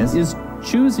doing is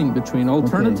choosing between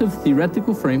alternative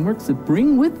theoretical frameworks that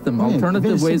bring with them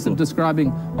alternative ways of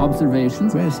describing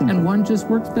observations, and one just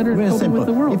works better coping with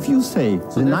the world. If you say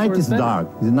the night is dark,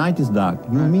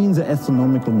 you mean the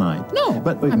astronomical night. No,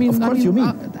 but of course you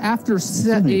mean after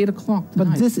 8 o'clock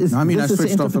tonight. But this is I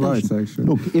switched off the lights actually.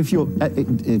 Look, if you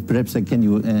perhaps can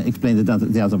you explain it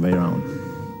the other way around?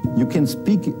 You can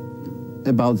speak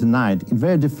about the night in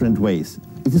very different ways.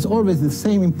 It is always the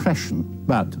same impression,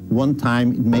 but one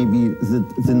time it may be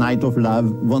the night of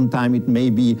love, one time it may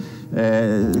be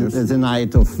the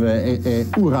night of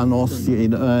Uranus,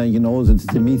 you know, that's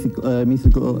the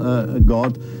mythical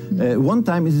god. One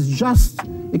time it is just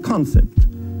a concept,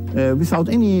 without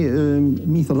any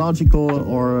mythological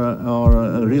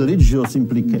or religious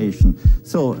implication.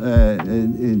 So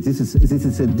this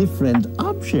is a different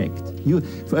object.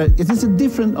 It is a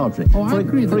different object. Oh, I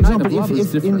agree. For example,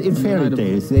 if in fairy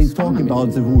tales they talk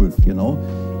about the wolf, you know,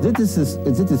 that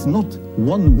is not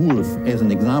one wolf as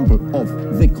an example of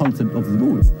the concept of the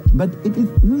wolf, but it is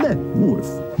the wolf.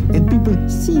 And people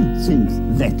see things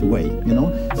that way, you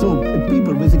know. So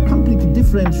people with a completely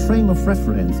different frame of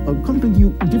reference, a completely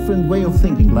different way of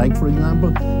thinking, like for example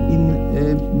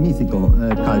in mythical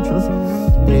cultures,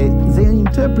 they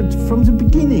interpret from the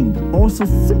beginning also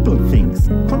simple things,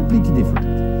 completely different.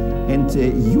 And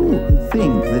you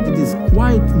think that it is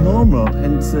quite normal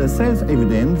and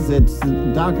self-evident that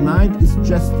the dark night is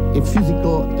just a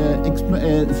physical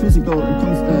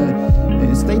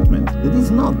statement. It is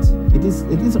not. It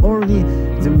is already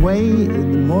the way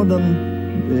the modern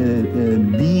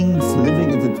beings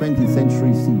living in the 20th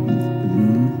century see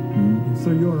these.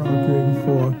 So you're arguing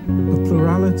for a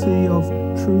plurality of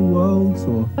true worlds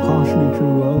or partially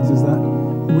true worlds, is that,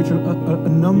 in which a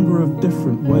number of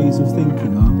different ways of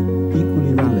thinking are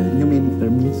equally valid? You mean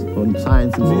myths on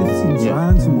science and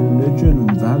science and religion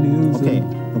and values? Okay.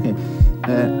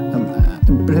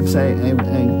 Perhaps I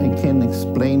can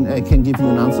explain. I can give you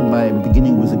an answer by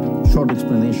beginning with a short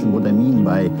explanation what I mean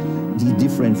by the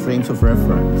different frames of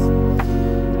reference.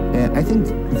 I think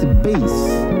the base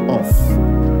of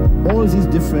all these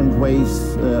different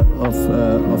ways of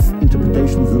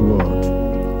interpretation of the world,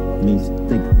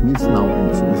 take myths now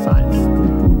and science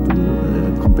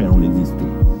to compare only these two,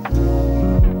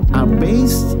 are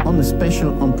based on a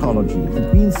special ontology.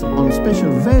 It means on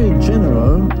special, very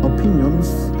general opinions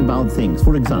about things.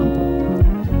 For example,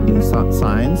 in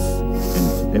science,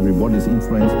 and everybody is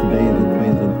influenced today that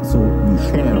way, so we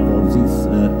share all these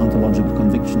ontological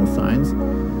convictions of science.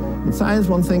 In science,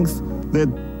 one thinks that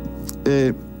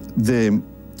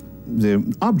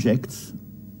the objects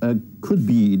could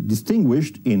be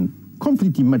distinguished in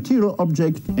completely material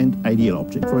object and ideal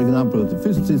object. For example, the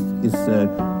physicist is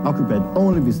occupied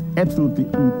only with absolutely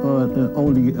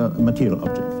only material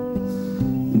objects.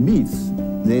 In myths,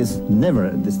 there's never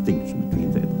a distinction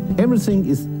between that. Everything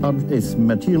is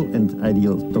material and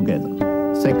ideal together.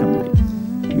 Secondly,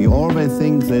 we always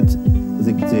think that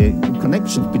the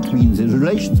connections between, the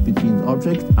relations between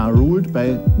objects are ruled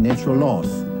by natural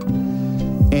laws.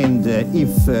 And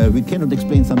if we cannot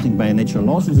explain something by natural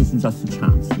laws, this is just a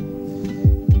chance.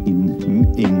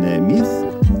 In myth,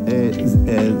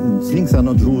 things are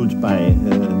not ruled by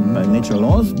natural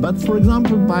laws, but, for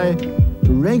example, by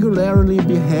regularly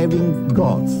behaving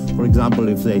gods. For example,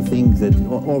 if they think that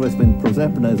always when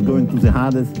Proserpina is going to the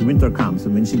Hades, winter comes,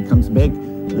 and when she comes back,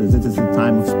 that is the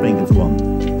time of spring and so on.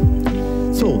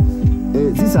 So,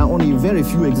 these are only very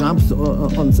few examples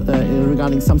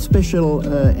regarding some special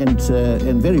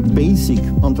and very basic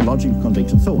ontological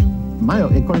convictions. So,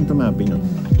 according to my opinion,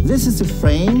 this is a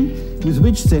frame with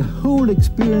which the whole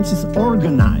experience is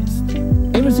organized.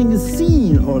 Everything is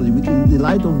seen in the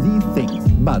light of these things,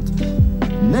 but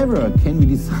never can we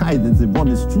decide that the one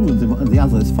is true and the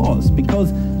other is false,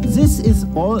 because this is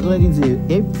already the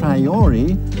a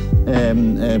priori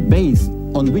base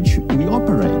on which we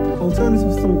operate.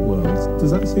 Alternative thought worlds,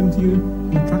 does that seem to you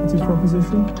an attractive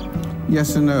proposition?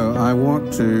 Yes and no. I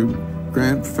want to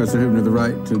grant Professor Hübner the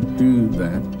right to do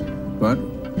that, but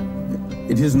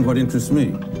it isn't what interests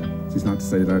me. Which is not to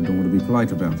say that I don't want to be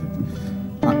polite about it.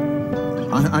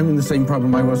 I'm in the same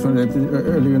problem I was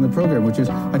earlier in the program, which is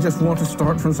I just want to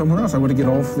start from somewhere else. I want to get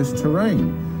off this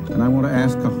terrain, and I want to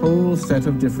ask a whole set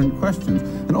of different questions.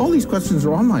 And all these questions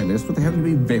are on my list, but they have to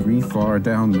be very far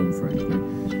down them, frankly.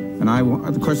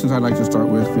 And the questions I'd like to start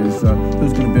with is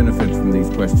who's going to benefit from these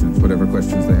questions, whatever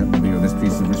questions they happen to be, or this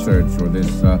piece of research, or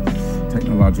this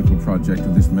technological project,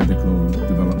 or this medical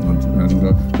development,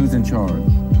 and who's in charge?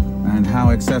 And how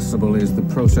accessible is the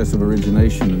process of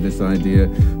origination of this idea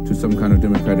to some kind of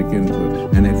democratic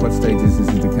input? And at what stages is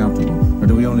it accountable? Or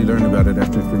do we only learn about it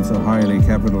after it's been so highly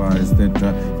capitalized that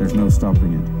there's no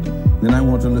stopping it? Then I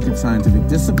want to look at scientific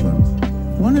disciplines,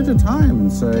 one at a time,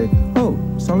 and say, oh,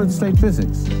 solid-state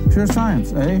physics, pure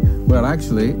science, eh? Well,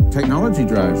 actually, technology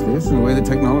drives this in the way that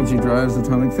technology drives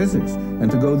atomic physics, and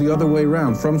to go the other way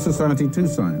around, from society to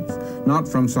science, not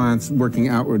from science working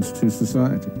outwards to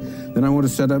society. Then I want to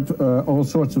set up all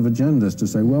sorts of agendas to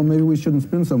say, well, maybe we shouldn't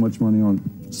spend so much money on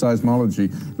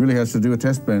seismology. It really has to do with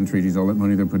test ban treaties, all that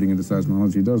money they're putting into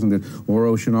seismology, doesn't it? Or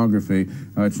oceanography.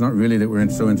 It's not really that we're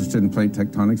so interested in plate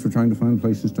tectonics, we're trying to find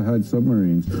places to hide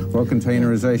submarines. Or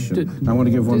containerization. I want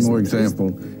to give one more example.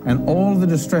 And all the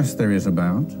distress there is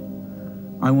about,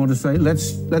 I want to say,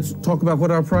 let's talk about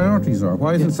what our priorities are.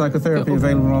 Why isn't psychotherapy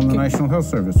available on the National Health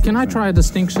Service? Can I try a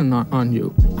distinction on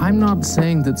you? I'm not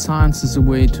saying that science is a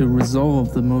way to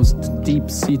resolve the most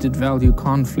deep-seated value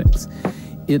conflicts.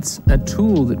 It's a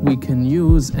tool that we can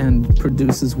use and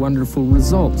produces wonderful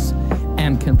results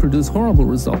and can produce horrible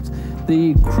results.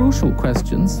 The crucial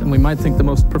questions, and we might think the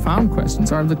most profound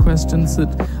questions, are the questions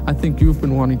that I think you've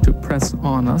been wanting to press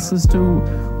on us as to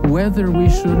whether we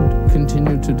should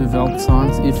continue to develop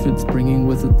science if it's bringing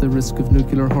with it the risk of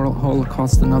nuclear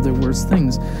holocaust and other worse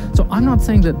things. So I'm not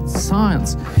saying that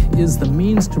science is the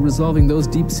means to resolving those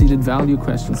deep-seated value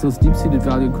questions. Those deep-seated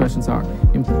value questions are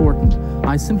important.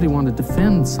 I simply want to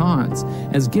defend science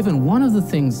as given one of the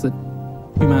things that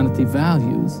humanity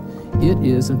values. It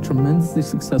is a tremendously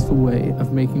successful way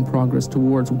of making progress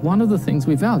towards one of the things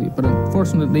we value. But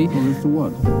unfortunately, to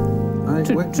what?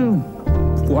 To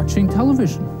watching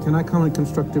television. Can I comment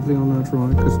constructively on that, Roy?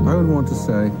 Because I would want to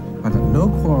say, I've got no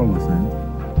quarrel with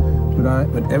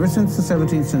that. But ever since the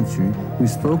 17th century, we've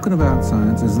spoken about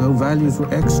science as though values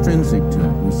were extrinsic to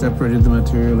it. We separated the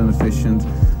material and efficient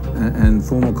and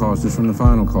formal causes from the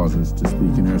final causes, to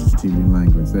speak in Aristotelian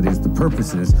language. That is, the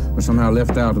purposes are somehow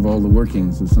left out of all the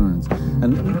workings of science.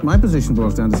 And my position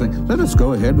boils down to saying, let us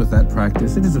go ahead with that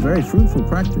practice. It is a very fruitful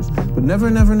practice. But never,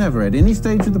 never, never, at any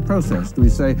stage of the process, do we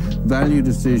say value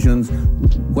decisions,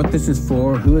 what this is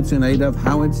for, who it's in aid of,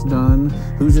 how it's done,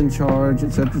 who's in charge,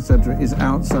 etc., is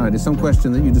outside. It's some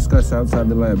question that you discuss outside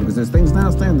the lab. Because as things now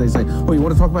stand, they say, oh, you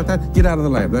want to talk about that? Get out of the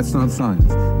lab. That's not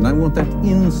science. And I want that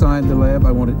inside the lab.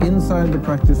 I want it inside the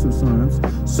practice of science,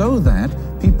 so that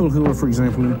people who are, for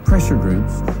example, in pressure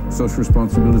groups, social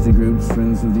responsibility groups,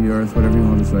 Friends of the Earth, whatever you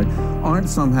want to say, aren't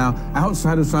somehow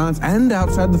outside of science and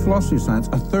outside the philosophy of science,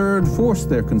 a third force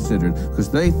they're considered,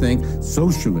 because they think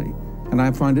socially And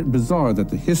I find it bizarre that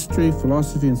the history,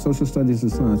 philosophy, and social studies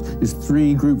of science is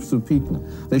 3 groups of people.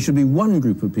 They should be one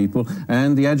group of people,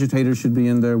 and the agitators should be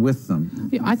in there with them.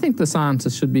 Yeah, I think the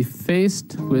scientists should be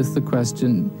faced with the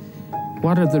question,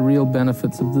 what are the real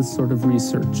benefits of this sort of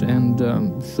research, and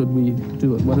should we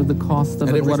do it? What are the costs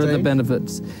of it? What are the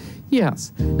benefits?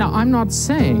 Yes. Now, I'm not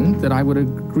saying that I would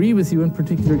agree with you in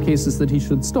particular cases that he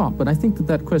should stop, but I think that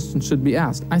that question should be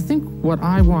asked. I think what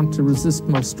I want to resist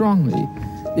most strongly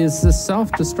is this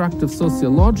self-destructive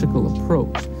sociological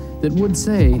approach that would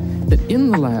say that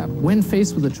in the lab, when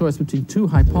faced with a choice between 2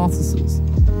 hypotheses,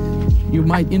 you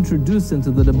might introduce into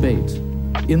the debate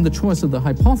in the choice of the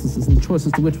hypothesis and the choice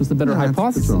as to which was the better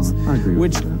hypothesis,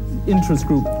 which interest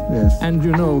group, and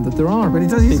you know that there are. But he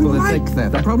doesn't like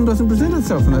that. The problem doesn't present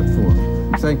itself in that form.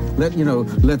 Saying,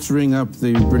 let's ring up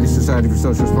the British Society for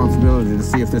Social Responsibility to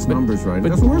see if this number's right. It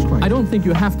doesn't work like that. I don't think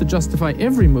you have to justify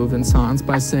every move in science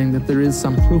by saying that there is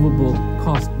some provable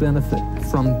cost benefit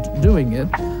from doing it.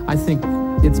 I think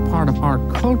it's part of our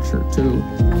culture to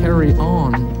carry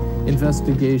on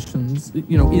investigations,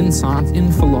 in science, in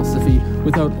philosophy,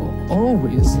 without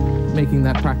always making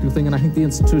that practical thing. And I think the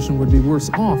institution would be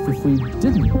worse off if we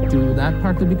didn't do that,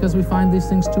 partly because we find these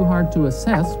things too hard to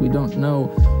assess. We don't know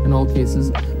in all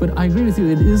cases. But I agree with you,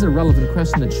 it is a relevant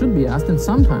question that should be asked, and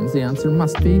sometimes the answer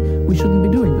must be, we shouldn't be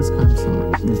doing this kind of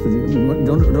science. Yes, but you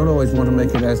don't always want to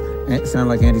make it sound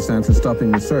like anti-science for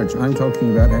stopping research. I'm talking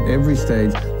about at every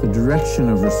stage, the direction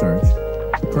of research,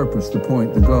 the purpose, the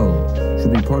point, the goal,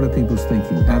 should be part of people's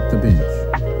thinking at the bench.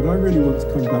 But I really want to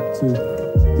come back to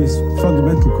this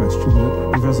fundamental question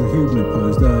that Professor Hübner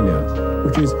posed earlier,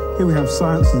 which is, here we have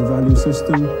science as a value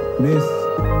system, myth,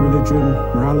 religion,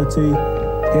 morality,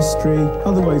 history,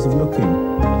 other ways of looking,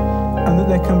 and that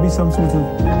there can be some sort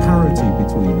of parity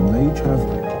between them. They each have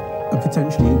a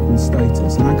potentially equal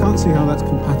status. And I can't see how that's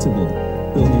compatible,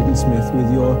 Bill Newton-Smith,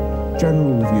 with your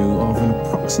general view of an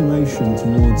approximation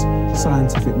towards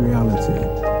scientific reality.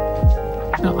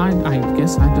 No, I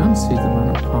guess I don't see them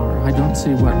on a par. I don't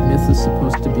see what myth is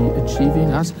supposed to be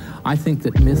achieving us. I think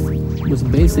that myth was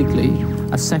basically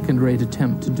a second-rate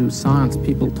attempt to do science.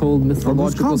 People told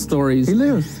mythological stories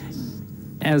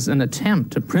as an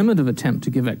attempt, a primitive attempt to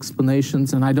give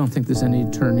explanations, and I don't think there's any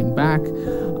turning back.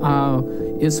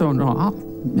 It's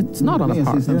not on a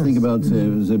par. I say something about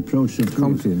the approach of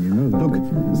Comtean, you know that. Look,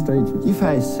 stages. If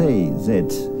I say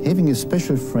that having a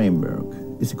special framework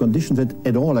is a condition that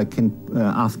at all I can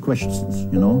ask questions,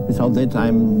 without that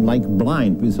I'm like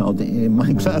blind without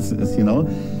my glasses,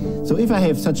 So if I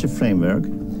have such a framework,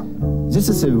 this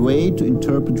is a way to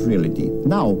interpret reality.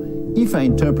 Now, if I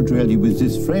interpret reality with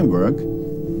this framework,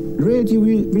 reality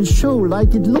will show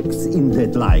like it looks in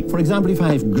that like. For example, if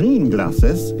I have green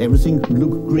glasses, everything would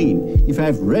look green. If I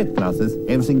have red glasses,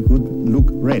 everything would look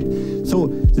red. So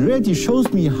the reality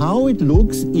shows me how it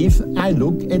looks if I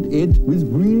look at it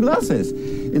with green glasses.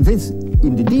 And this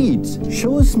indeed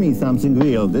shows me something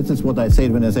real. This is what I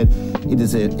said when I said it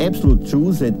is an absolute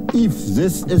truth that if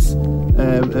this is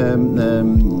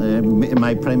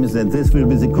my premise, that this will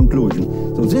be the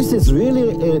conclusion. So this is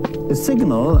really a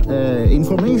signal,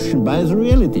 information by the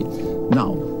reality.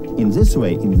 Now, in this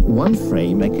way, in one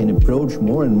frame, I can approach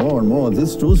more and more and more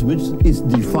this truth which is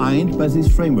defined by this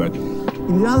framework.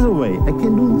 In the other way, I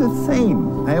can do the same.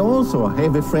 I also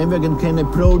have a framework and can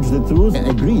approach the truth. I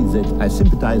agree that I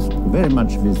sympathize very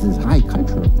much with this high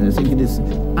culture. And I think it is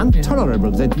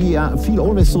intolerable that we feel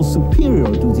always so superior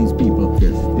to these people.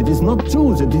 Yes. It is not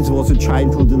true that this was a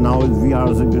childhood and now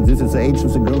this is the age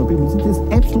of the grown-up people. It is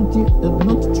absolutely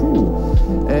not true.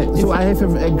 So I have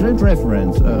a great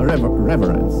reverence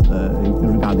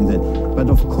regarding that. But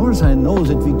of course I know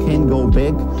that we can go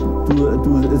back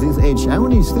to this age. I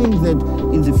only think that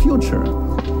in the future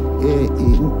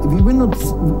we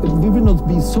will not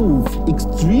be so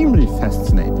extremely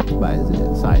fascinated by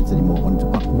the science anymore. And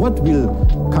what will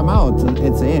come out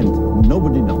at the end,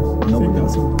 nobody knows. I think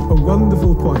that's a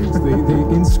wonderful point, the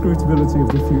inscrutability of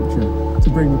the future, to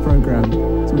bring the programme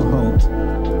to a halt.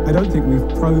 I don't think we've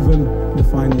proven the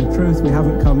final truth. We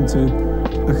haven't come to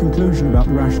a conclusion about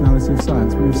the rationality of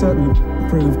science, but we've certainly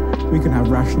proved we can have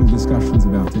rational discussions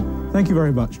about it. Thank you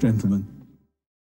very much, gentlemen.